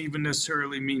doesn't even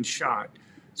necessarily mean shot.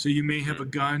 So you may have a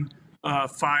gun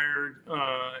fired,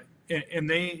 and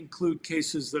they include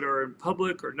cases that are in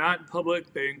public or not in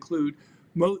public. They include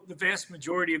the vast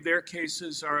majority of their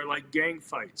cases are like gang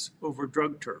fights over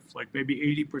drug turf, like maybe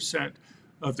 80%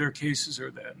 of their cases are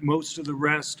that. Most of the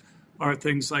rest are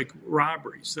things like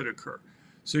robberies that occur.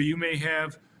 So you may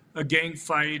have a gang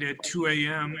fight at 2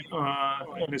 a.m.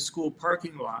 In a school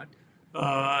parking lot,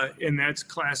 and that's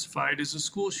classified as a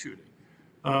school shooting.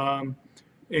 Are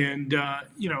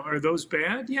those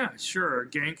bad? Yeah, sure.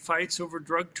 Gang fights over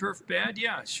drug turf bad?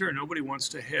 Yeah, sure. Nobody wants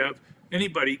to have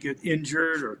anybody get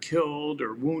injured or killed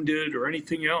or wounded or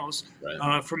anything else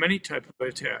from any type of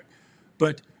attack.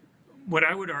 But what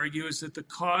I would argue is that the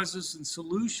causes and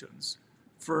solutions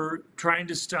for trying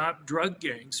to stop drug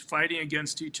gangs fighting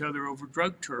against each other over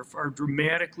drug turf are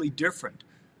dramatically different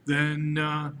than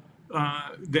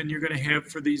you're going to have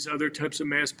for these other types of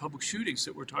mass public shootings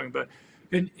that we're talking about.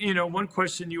 And, one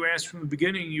question you asked from the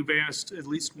beginning, you've asked at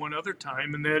least one other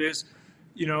time, and that is,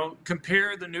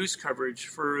 compare the news coverage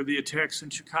for the attacks in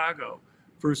Chicago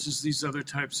versus these other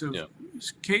types of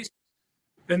cases.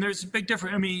 And there's a big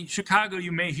difference. I mean, Chicago,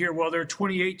 you may hear, well, there are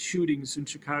 28 shootings in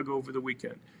Chicago over the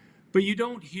weekend. But you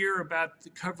don't hear about the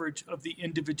coverage of the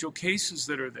individual cases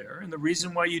that are there. And the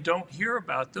reason why you don't hear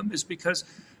about them is because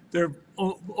they're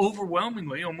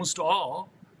overwhelmingly, almost all,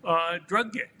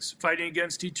 drug gangs fighting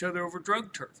against each other over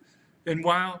drug turf. And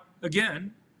while,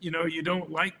 again, you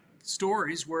don't like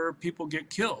stories where people get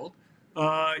killed,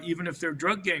 even if they're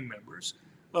drug gang members,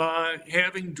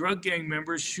 having drug gang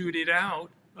members shoot it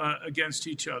out against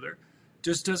each other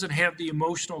just doesn't have the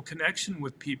emotional connection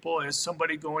with people as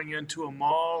somebody going into a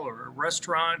mall or a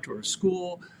restaurant or a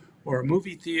school or a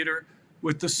movie theater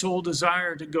with the sole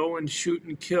desire to go and shoot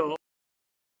and kill.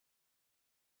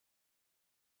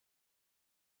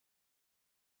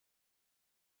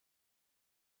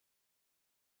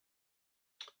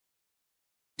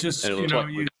 Just, you know,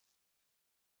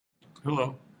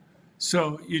 hello.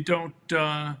 So you don't, you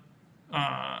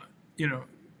know,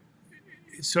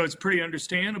 so it's pretty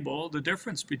understandable the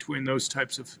difference between those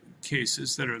types of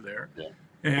cases that are there,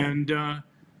 and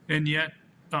yet,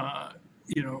 so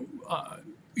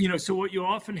what you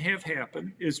often have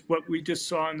happen is what we just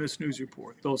saw in this news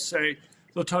report. They'll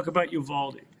talk about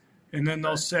Uvalde, and then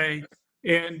they'll say,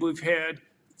 and we've had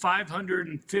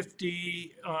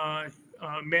 550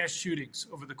 mass shootings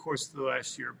over the course of the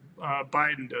last year.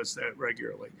 Biden does that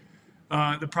regularly.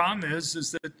 The problem is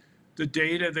that the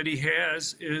data that he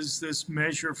has is this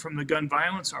measure from the Gun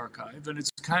Violence Archive, and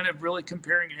it's kind of really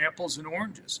comparing apples and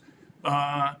oranges.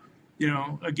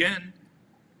 Again,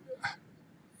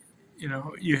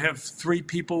 you have 3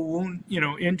 people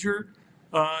injured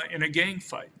in a gang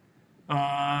fight,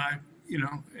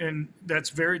 and that's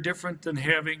very different than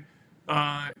having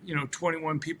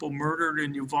 21 people murdered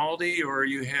in Uvalde, or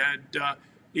you had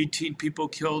 18 people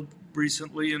killed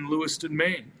recently in Lewiston,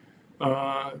 Maine,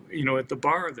 at the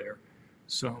bar there.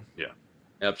 So yeah,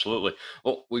 absolutely.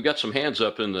 Well, we've got some hands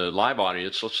up in the live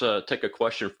audience. Let's take a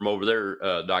question from over there,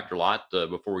 Dr. Lott,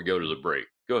 before we go to the break.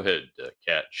 Go ahead,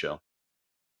 Kat, Shell.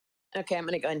 Okay, I'm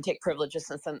going to go ahead and take privileges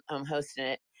since I'm hosting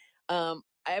it. I'm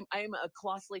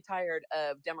colossally tired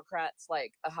of Democrats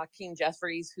like Hakeem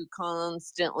Jeffries, who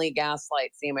constantly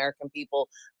gaslights the American people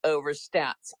over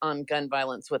stats on gun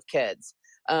violence with kids.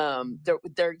 I've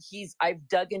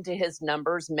dug into his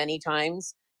numbers many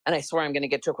times, and I swear I'm going to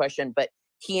get to a question, but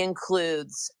he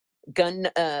includes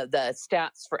the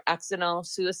stats for accidental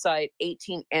suicide,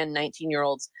 18 and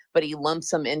 19-year-olds, but he lumps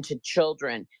them into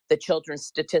children, the children's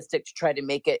statistics, to try to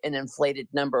make it an inflated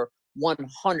number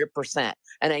 100%.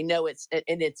 And I know it's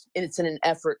in an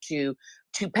effort to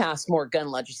pass more gun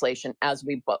legislation, as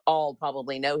we all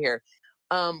probably know here.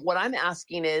 What I'm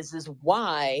asking is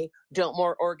why don't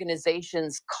more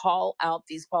organizations call out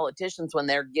these politicians when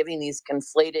they're giving these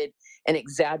conflated and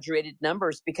exaggerated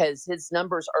numbers? Because his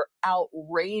numbers are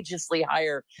outrageously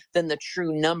higher than the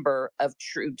true number of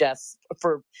true deaths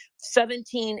for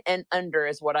 17 and under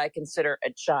is what I consider a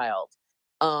child.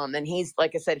 And he's,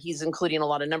 like I said, he's including a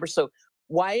lot of numbers. So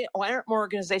why aren't more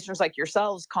organizations like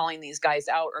yourselves calling these guys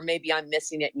out? Or maybe I'm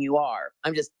missing it and you are.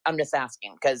 I'm just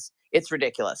asking because it's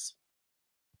ridiculous.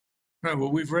 Right,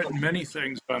 well, we've written many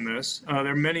things on this. There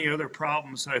are many other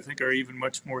problems that I think are even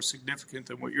much more significant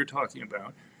than what you're talking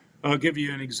about. I'll give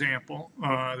you an example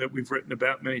that we've written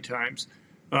about many times.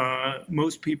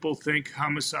 Most people think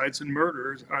homicides and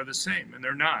murders are the same, and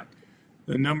they're not.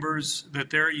 The numbers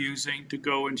that they're using to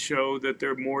go and show that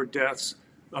there are more deaths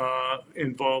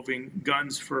involving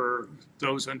guns for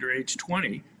those under age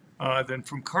 20 than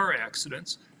from car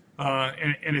accidents.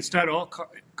 And it's not all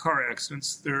car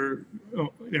accidents. They're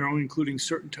only including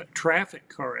certain traffic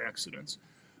car accidents.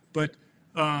 But,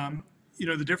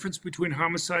 the difference between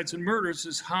homicides and murders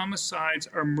is homicides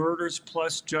are murders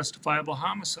plus justifiable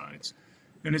homicides.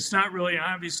 And it's not really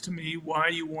obvious to me why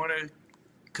you want to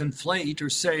conflate or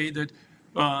say that,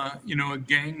 a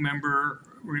gang member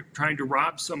trying to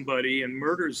rob somebody and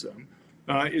murders them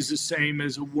is the same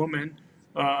as a woman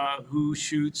who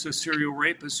shoots a serial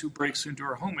rapist who breaks into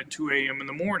her home at 2 a.m. in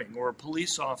the morning, or a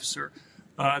police officer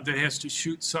that has to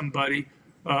shoot somebody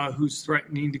who's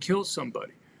threatening to kill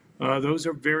somebody. Those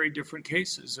are very different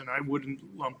cases, and I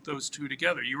wouldn't lump those two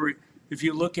together. If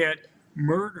you look at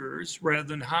murders rather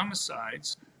than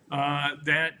homicides,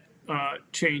 that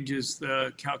changes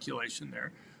the calculation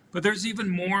there. But there's even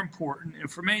more important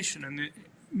information and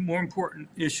more important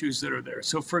issues that are there.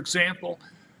 So, for example,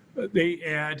 they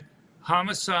add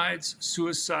homicides,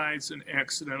 suicides, and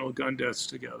accidental gun deaths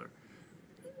together.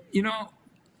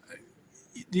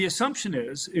 The assumption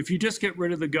is if you just get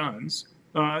rid of the guns,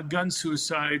 gun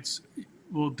suicides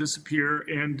will disappear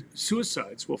and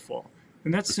suicides will fall.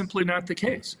 And that's simply not the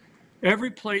case.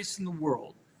 Every place in the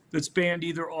world that's banned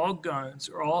either all guns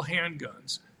or all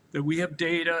handguns, that we have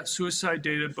data, suicide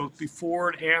data, both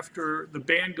before and after the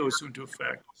ban goes into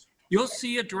effect, you'll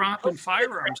see a drop in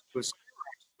firearms suicides.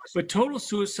 But total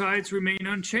suicides remain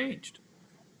unchanged.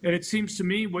 And it seems to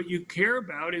me what you care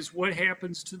about is what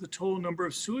happens to the total number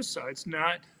of suicides,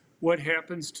 not what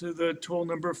happens to the total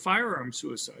number of firearm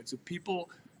suicides. If people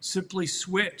simply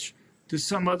switch to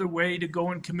some other way to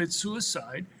go and commit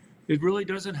suicide, it really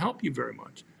doesn't help you very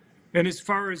much. And as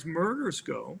far as murders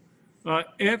go,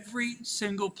 every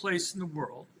single place in the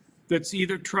world that's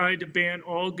either tried to ban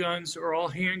all guns or all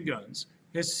handguns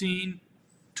has seen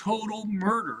total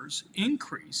murders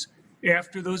increase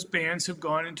after those bans have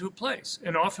gone into place,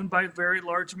 and often by very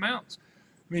large amounts.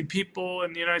 I mean, people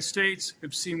in the United States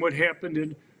have seen what happened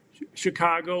in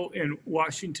Chicago and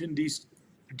Washington,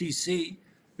 D.C.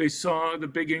 They saw the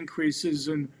big increases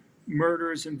in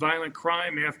murders and violent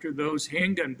crime after those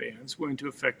handgun bans went into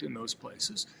effect in those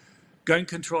places. Gun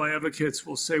control advocates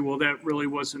will say, well, that really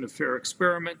wasn't a fair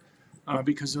experiment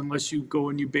because unless you go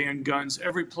and you ban guns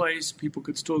every place, people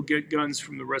could still get guns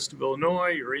from the rest of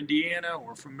Illinois or Indiana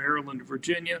or from Maryland or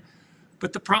Virginia.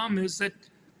 But the problem is that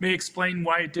may explain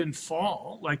why it didn't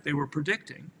fall like they were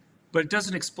predicting, but it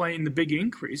doesn't explain the big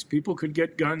increase. People could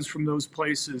get guns from those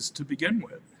places to begin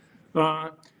with.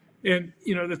 And,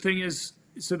 you know, the thing is,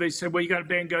 so they said, well, you got to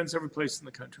ban guns every place in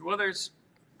the country. Well, there's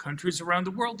countries around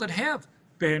the world that have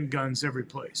banned guns every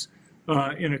place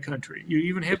in a country. You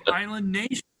even have island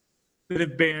nations that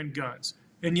have banned guns.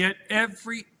 And yet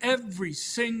every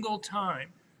single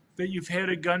time that you've had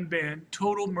a gun ban,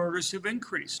 total murders have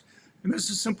increased. And there's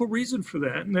a simple reason for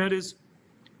that, and that is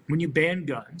when you ban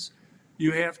guns,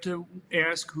 you have to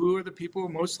ask who are the people who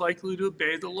are most likely to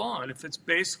obey the law. And if it's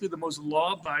basically the most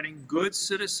law-abiding, good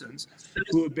citizens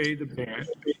who obey the ban,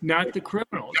 not the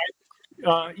criminals.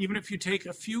 Even if you take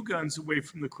a few guns away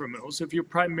from the criminals, if you're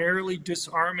primarily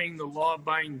disarming the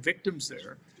law-abiding victims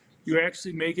there, you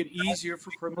actually make it easier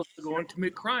for criminals to go and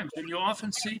commit crimes. And you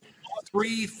often see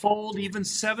threefold, even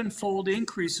sevenfold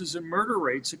increases in murder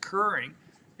rates occurring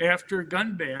after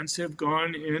gun bans have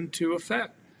gone into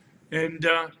effect. And,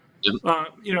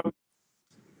 you know,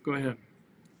 go ahead.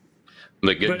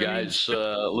 The good guys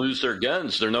lose their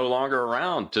guns. They're no longer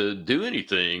around to do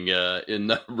anything in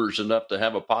numbers enough to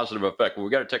have a positive effect. Well,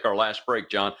 we got to take our last break,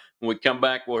 John. When we come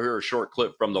back, we'll hear a short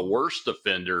clip from the worst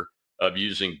offender of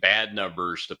using bad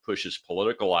numbers to push his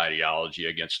political ideology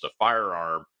against a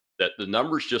firearm that the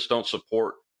numbers just don't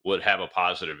support would have a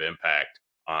positive impact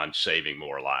on saving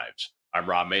more lives. I'm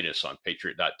Rob Maness on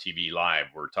Patriot.tv Live.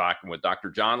 We're talking with Dr.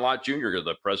 John Lott Jr.,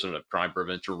 the president of Crime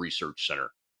Prevention Research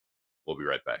Center. We'll be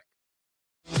right back.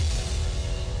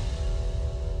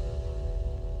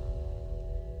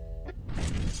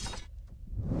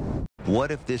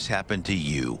 What if this happened to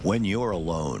you when you're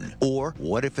alone? Or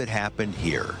what if it happened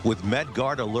here? With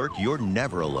MedGuard Alert, you're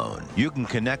never alone. You can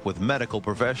connect with medical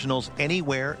professionals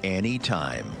anywhere,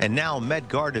 anytime. And now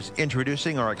MedGuard is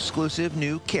introducing our exclusive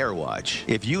new Care Watch.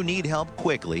 If you need help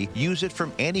quickly, use it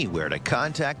from anywhere to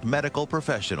contact medical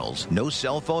professionals. No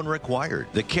cell phone required.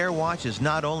 The Care Watch is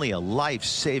not only a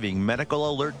life-saving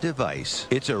medical alert device,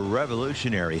 it's a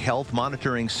revolutionary health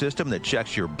monitoring system that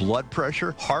checks your blood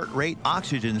pressure, heart rate,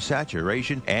 oxygen saturation,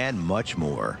 and much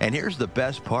more. And here's the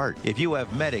best part. If you have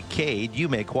Medicaid, you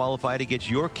may qualify to get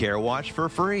your Care Watch for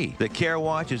free. The Care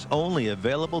Watch is only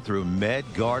available through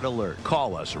MedGuard Alert.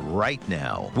 Call us right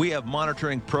now. We have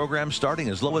monitoring programs starting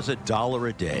as low as $1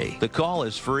 a day. The call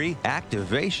is free,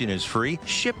 activation is free,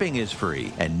 shipping is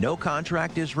free, and no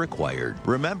contract is required.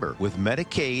 Remember, with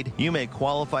Medicaid, you may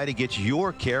qualify to get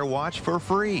your Care Watch for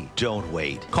free. Don't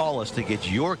wait. Call us to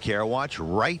get your Care Watch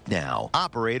right now.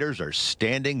 Operators are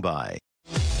standing by.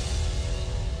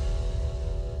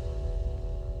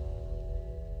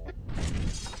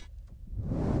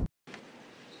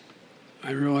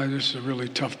 I realize this is a really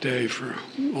tough day for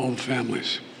all the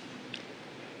families.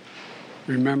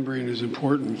 Remembering is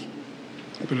important,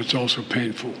 but it's also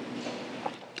painful.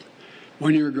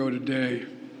 1 year ago today,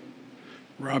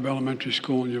 Robb Elementary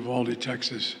School in Uvalde,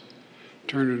 Texas,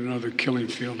 turned into another killing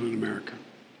field in America.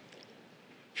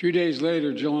 A few days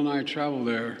later, Jill and I traveled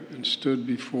there and stood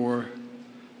before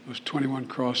those 21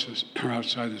 crosses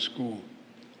outside the school.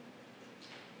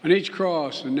 On each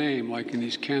cross, a name, like in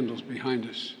these candles behind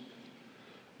us,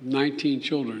 19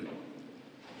 children,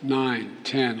 9,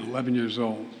 10, 11 years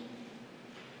old,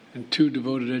 and 2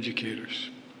 devoted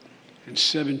educators, and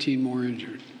 17 more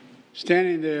injured.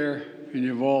 Standing there in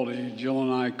Uvalde, Jill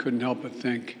and I couldn't help but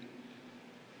think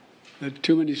that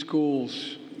too many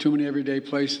schools, too many everyday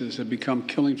places have become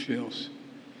killing fields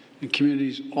in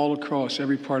communities all across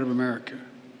every part of America.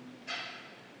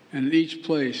 And in each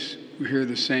place, we hear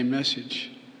the same message: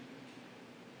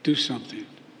 do something.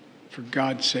 For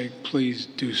God's sake, please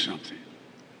do something.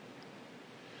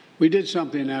 We did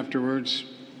something afterwards,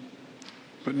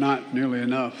 but not nearly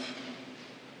enough.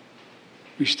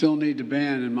 We still need to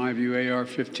ban, in my view,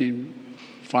 AR-15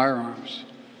 firearms,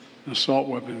 assault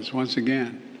weapons, once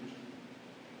again.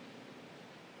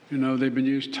 You know, they've been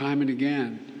used time and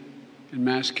again in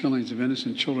mass killings of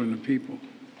innocent children and people.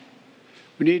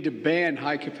 We need to ban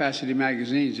high-capacity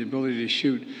magazines, the ability to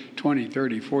shoot 20,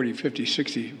 30, 40, 50,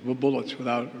 60 bullets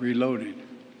without reloading.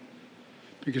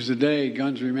 Because today,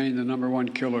 guns remain the number one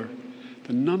killer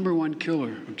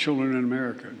of children in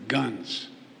America, guns.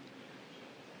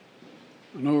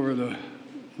 And over the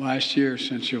last year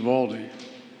since Uvalde,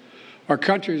 our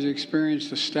country has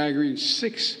experienced a staggering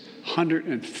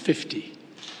 650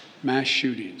 mass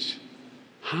shootings.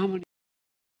 How many?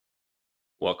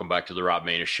 Welcome back to the Rob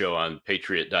Maness Show on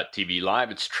Patriot.tv Live.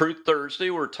 It's Truth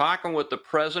Thursday. We're talking with the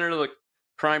president of the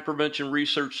Crime Prevention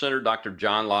Research Center, Dr.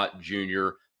 John Lott Jr.,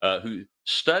 who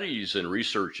studies and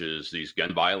researches these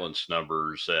gun violence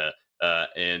numbers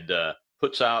and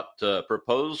puts out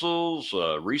proposals,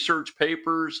 research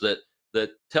papers that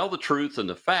tell the truth and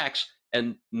the facts.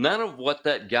 And none of what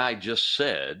that guy just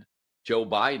said, Joe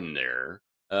Biden there,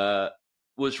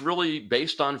 was really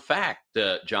based on fact,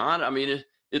 John. I mean,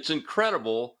 it's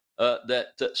incredible that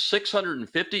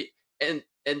 650, and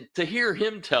to hear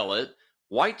him tell it,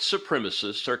 white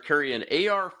supremacists are carrying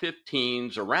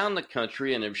AR-15s around the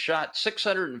country and have shot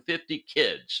 650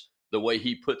 kids, the way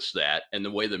he puts that, and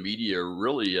the way the media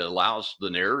really allows the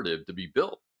narrative to be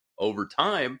built over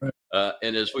time.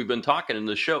 And as we've been talking in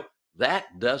the show,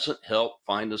 that doesn't help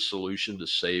find a solution to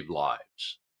save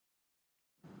lives.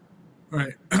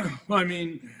 Right. Well, I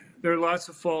mean, there are lots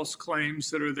of false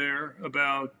claims that are there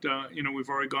about, we've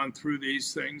already gone through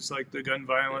these things like the gun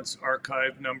violence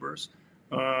archive numbers.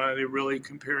 They're really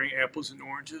comparing apples and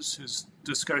oranges. His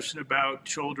discussion about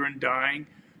children dying,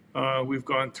 we've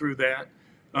gone through that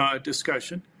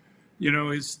discussion.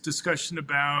 His discussion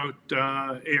about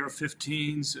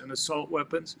AR-15s and assault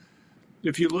weapons.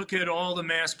 If you look at all the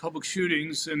mass public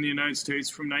shootings in the United States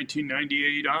from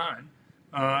 1998 on,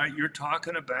 you're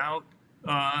talking about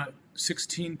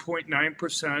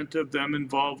 16.9% of them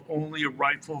involve only a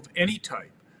rifle of any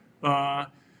type. And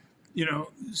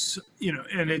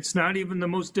it's not even the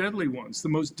most deadly ones. The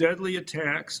most deadly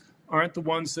attacks aren't the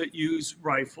ones that use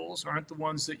rifles, aren't the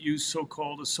ones that use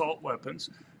so-called assault weapons.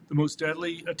 The most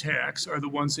deadly attacks are the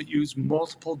ones that use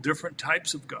multiple different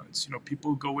types of guns.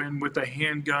 People go in with a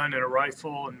handgun and a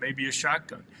rifle and maybe a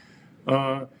shotgun.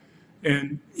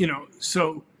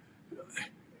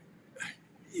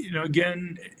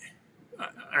 Again,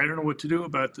 I don't know what to do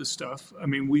about this stuff. I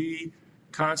mean, we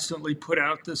constantly put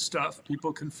out this stuff.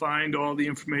 People can find all the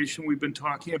information we've been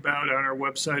talking about on our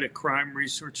website at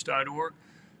crimeresearch.org.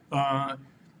 I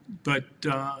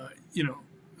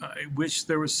wish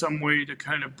there was some way to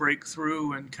kind of break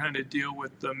through and kind of deal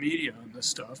with the media on this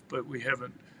stuff, but we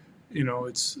haven't.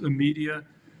 It's the media,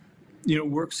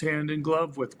 works hand in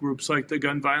glove with groups like the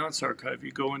Gun Violence Archive.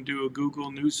 You go and do a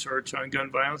Google News search on Gun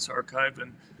Violence Archive,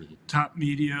 and top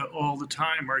media all the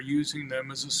time are using them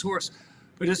as a source.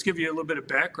 But just give you a little bit of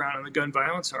background on the Gun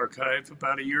Violence Archive.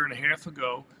 About a year and a half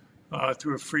ago,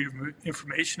 through a Freedom of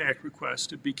Information Act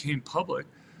request, it became public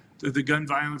that the Gun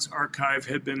Violence Archive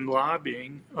had been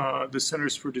lobbying the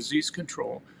Centers for Disease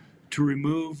Control to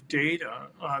remove data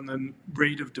on the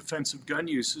rate of defensive gun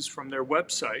uses from their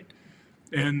website.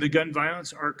 And the Gun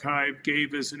Violence Archive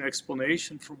gave as an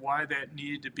explanation for why that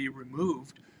needed to be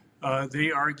removed.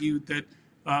 They argued that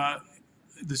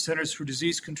the Centers for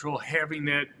Disease Control having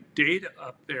that data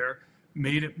up there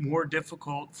made it more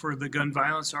difficult for the Gun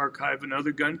Violence Archive and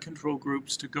other gun control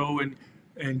groups to go and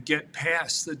get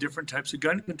past the different types of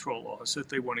gun control laws that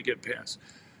they want to get past.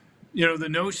 The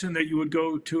notion that you would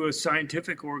go to a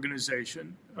scientific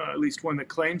organization, at least one that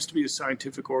claims to be a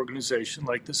scientific organization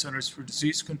like the Centers for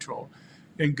Disease Control,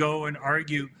 and go and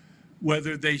argue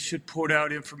whether they should put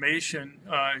out information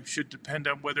should depend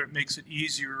on whether it makes it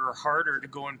easier or harder to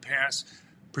go and pass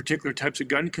particular types of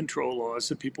gun control laws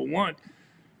that people want.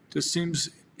 Just seems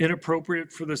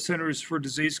inappropriate for the Centers for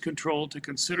Disease Control to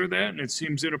consider that, and it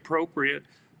seems inappropriate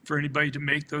for anybody to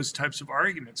make those types of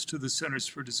arguments to the Centers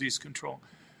for Disease Control.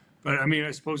 But I mean,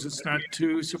 I suppose it's not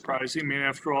too surprising. I mean,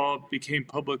 after all, it became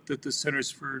public that the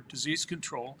Centers for Disease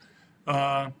Control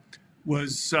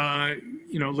was,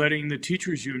 letting the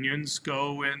teachers' unions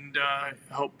go and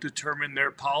help determine their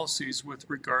policies with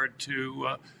regard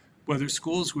to whether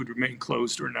schools would remain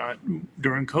closed or not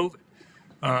during COVID.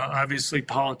 Obviously,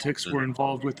 politics were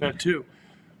involved with that too.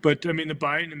 But I mean, the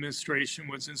Biden administration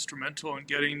was instrumental in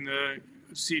getting the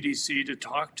CDC to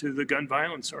talk to the Gun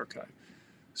Violence Archive.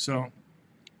 So,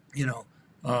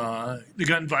 the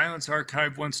Gun Violence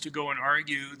Archive wants to go and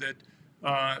argue that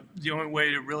the only way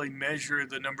to really measure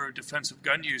the number of defensive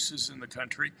gun uses in the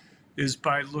country is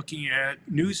by looking at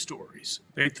news stories.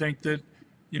 They think that,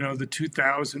 the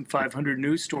 2,500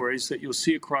 news stories that you'll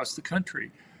see across the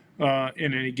country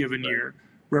in any given year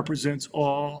represents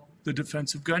all the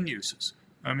defensive gun uses.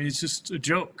 I mean, it's just a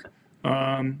joke.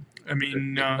 I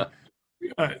mean,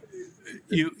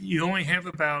 you only have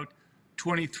about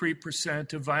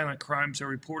 23% of violent crimes are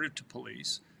reported to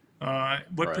police.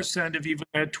 What percent of even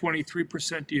that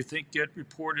 23% do you think get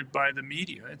reported by the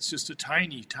media? It's just a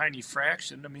tiny, tiny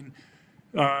fraction. I mean,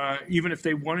 even if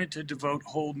they wanted to devote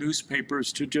whole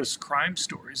newspapers to just crime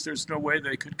stories, there's no way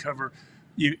they could cover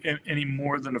any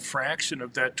more than a fraction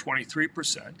of that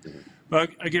 23%.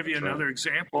 But I'll give you another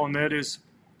example, and that is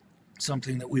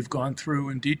something that we've gone through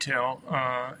in detail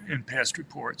in past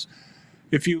reports.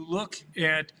 If you look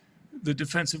at the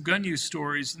defensive gun use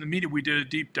stories in the media, we did a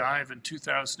deep dive in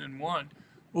 2001.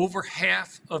 Over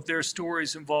half of their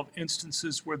stories involve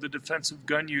instances where the defensive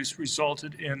gun use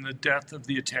resulted in the death of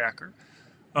the attacker.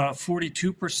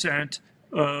 42%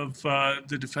 of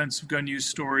the defensive gun use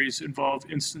stories involve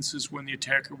instances when the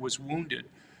attacker was wounded.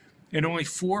 And only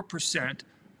 4%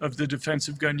 of the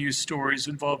defensive gun use stories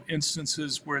involve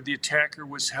instances where the attacker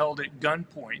was held at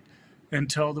gunpoint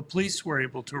until the police were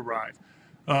able to arrive.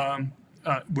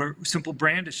 Were simple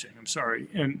brandishing,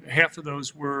 and half of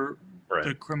those were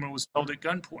the criminal was held at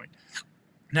gunpoint.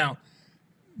 Now,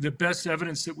 the best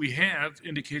evidence that we have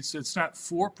indicates that it's not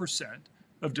 4%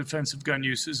 of defensive gun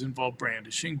uses involve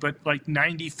brandishing, but like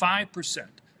 95%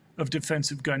 of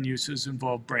defensive gun uses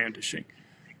involve brandishing.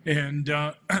 And,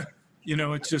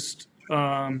 it's just,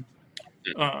 so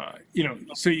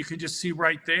you can just see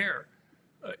right there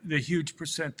the huge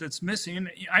percent that's missing.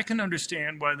 And I can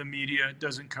understand why the media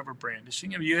doesn't cover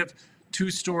brandishing. I mean, you have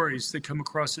two stories that come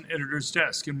across an editor's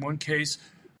desk. In one case,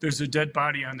 there's a dead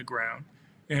body on the ground.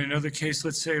 In another case,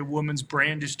 let's say a woman's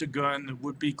brandished a gun, the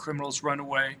would-be criminals run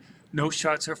away, no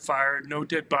shots are fired, no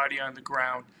dead body on the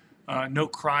ground, no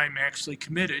crime actually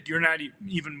committed. You're not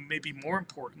even, maybe more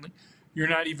importantly, you're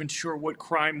not even sure what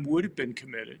crime would have been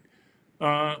committed.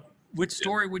 Which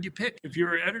story would you pick if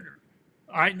you're an editor?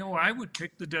 I know I would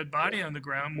pick the dead body on the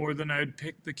ground more than I'd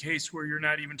pick the case where you're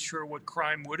not even sure what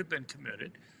crime would have been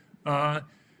committed. Yet,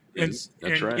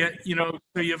 so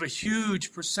you have a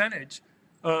huge percentage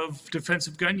of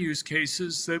defensive gun use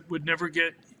cases that would never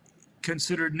get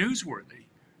considered newsworthy.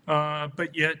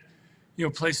 But yet,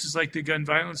 places like the Gun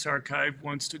Violence Archive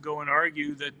wants to go and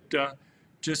argue that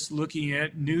just looking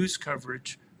at news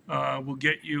coverage will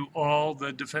get you all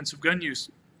the defensive gun use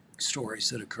stories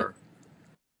that occur.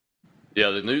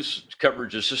 Yeah, the news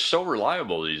coverage is just so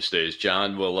reliable these days,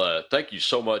 John. Well, thank you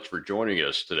so much for joining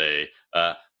us today.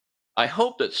 I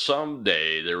hope that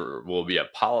someday there will be a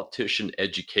politician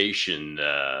education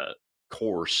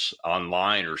course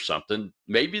online or something.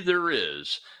 Maybe there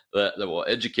is that will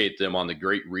educate them on the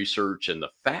great research and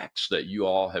the facts that you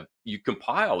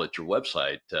compile at your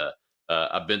website.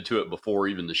 I've been to it before,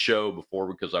 even the show before,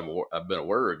 because I've been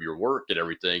aware of your work and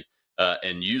everything,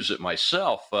 and use it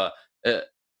myself.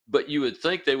 But you would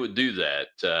think they would do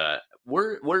that.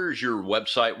 Where's your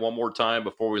website one more time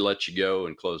before we let you go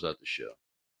and close out the show?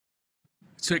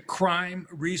 It's at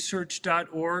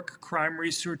crimeresearch.org,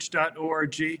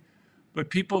 crimeresearch.org. But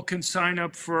people can sign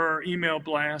up for our email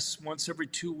blasts. Once every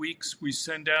 2 weeks, we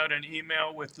send out an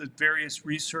email with the various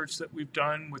research that we've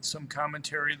done with some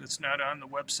commentary that's not on the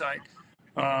website.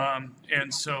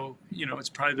 And so, it's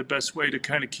probably the best way to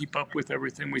kind of keep up with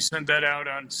everything. We send that out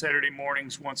on Saturday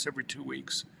mornings once every 2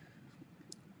 weeks.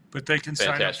 But they can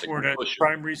sign up for it at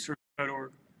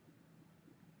crimeresearch.org.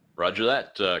 Roger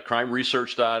that.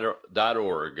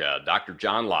 Crimeresearch.org. Dr.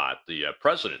 John Lott, the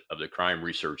president of the Crime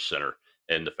Research Center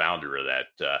and the founder of that.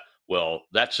 Well,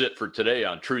 that's it for today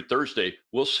on Truth Thursday.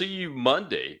 We'll see you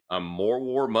Monday on More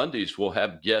War Mondays. We'll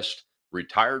have guest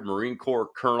retired Marine Corps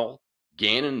Colonel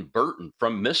Gannon Burton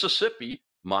from Mississippi,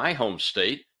 my home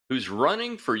state, who's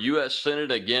running for U.S.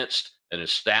 Senate against an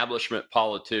establishment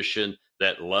politician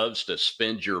that loves to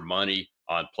spend your money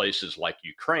on places like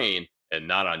Ukraine and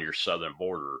not on your southern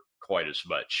border quite as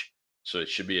much. So it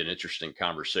should be an interesting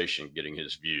conversation getting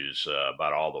his views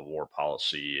about all the war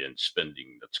policy and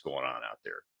spending that's going on out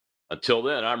there. Until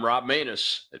then, I'm Rob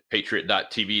Maness at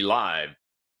Patriot.tv Live.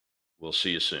 We'll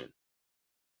see you soon.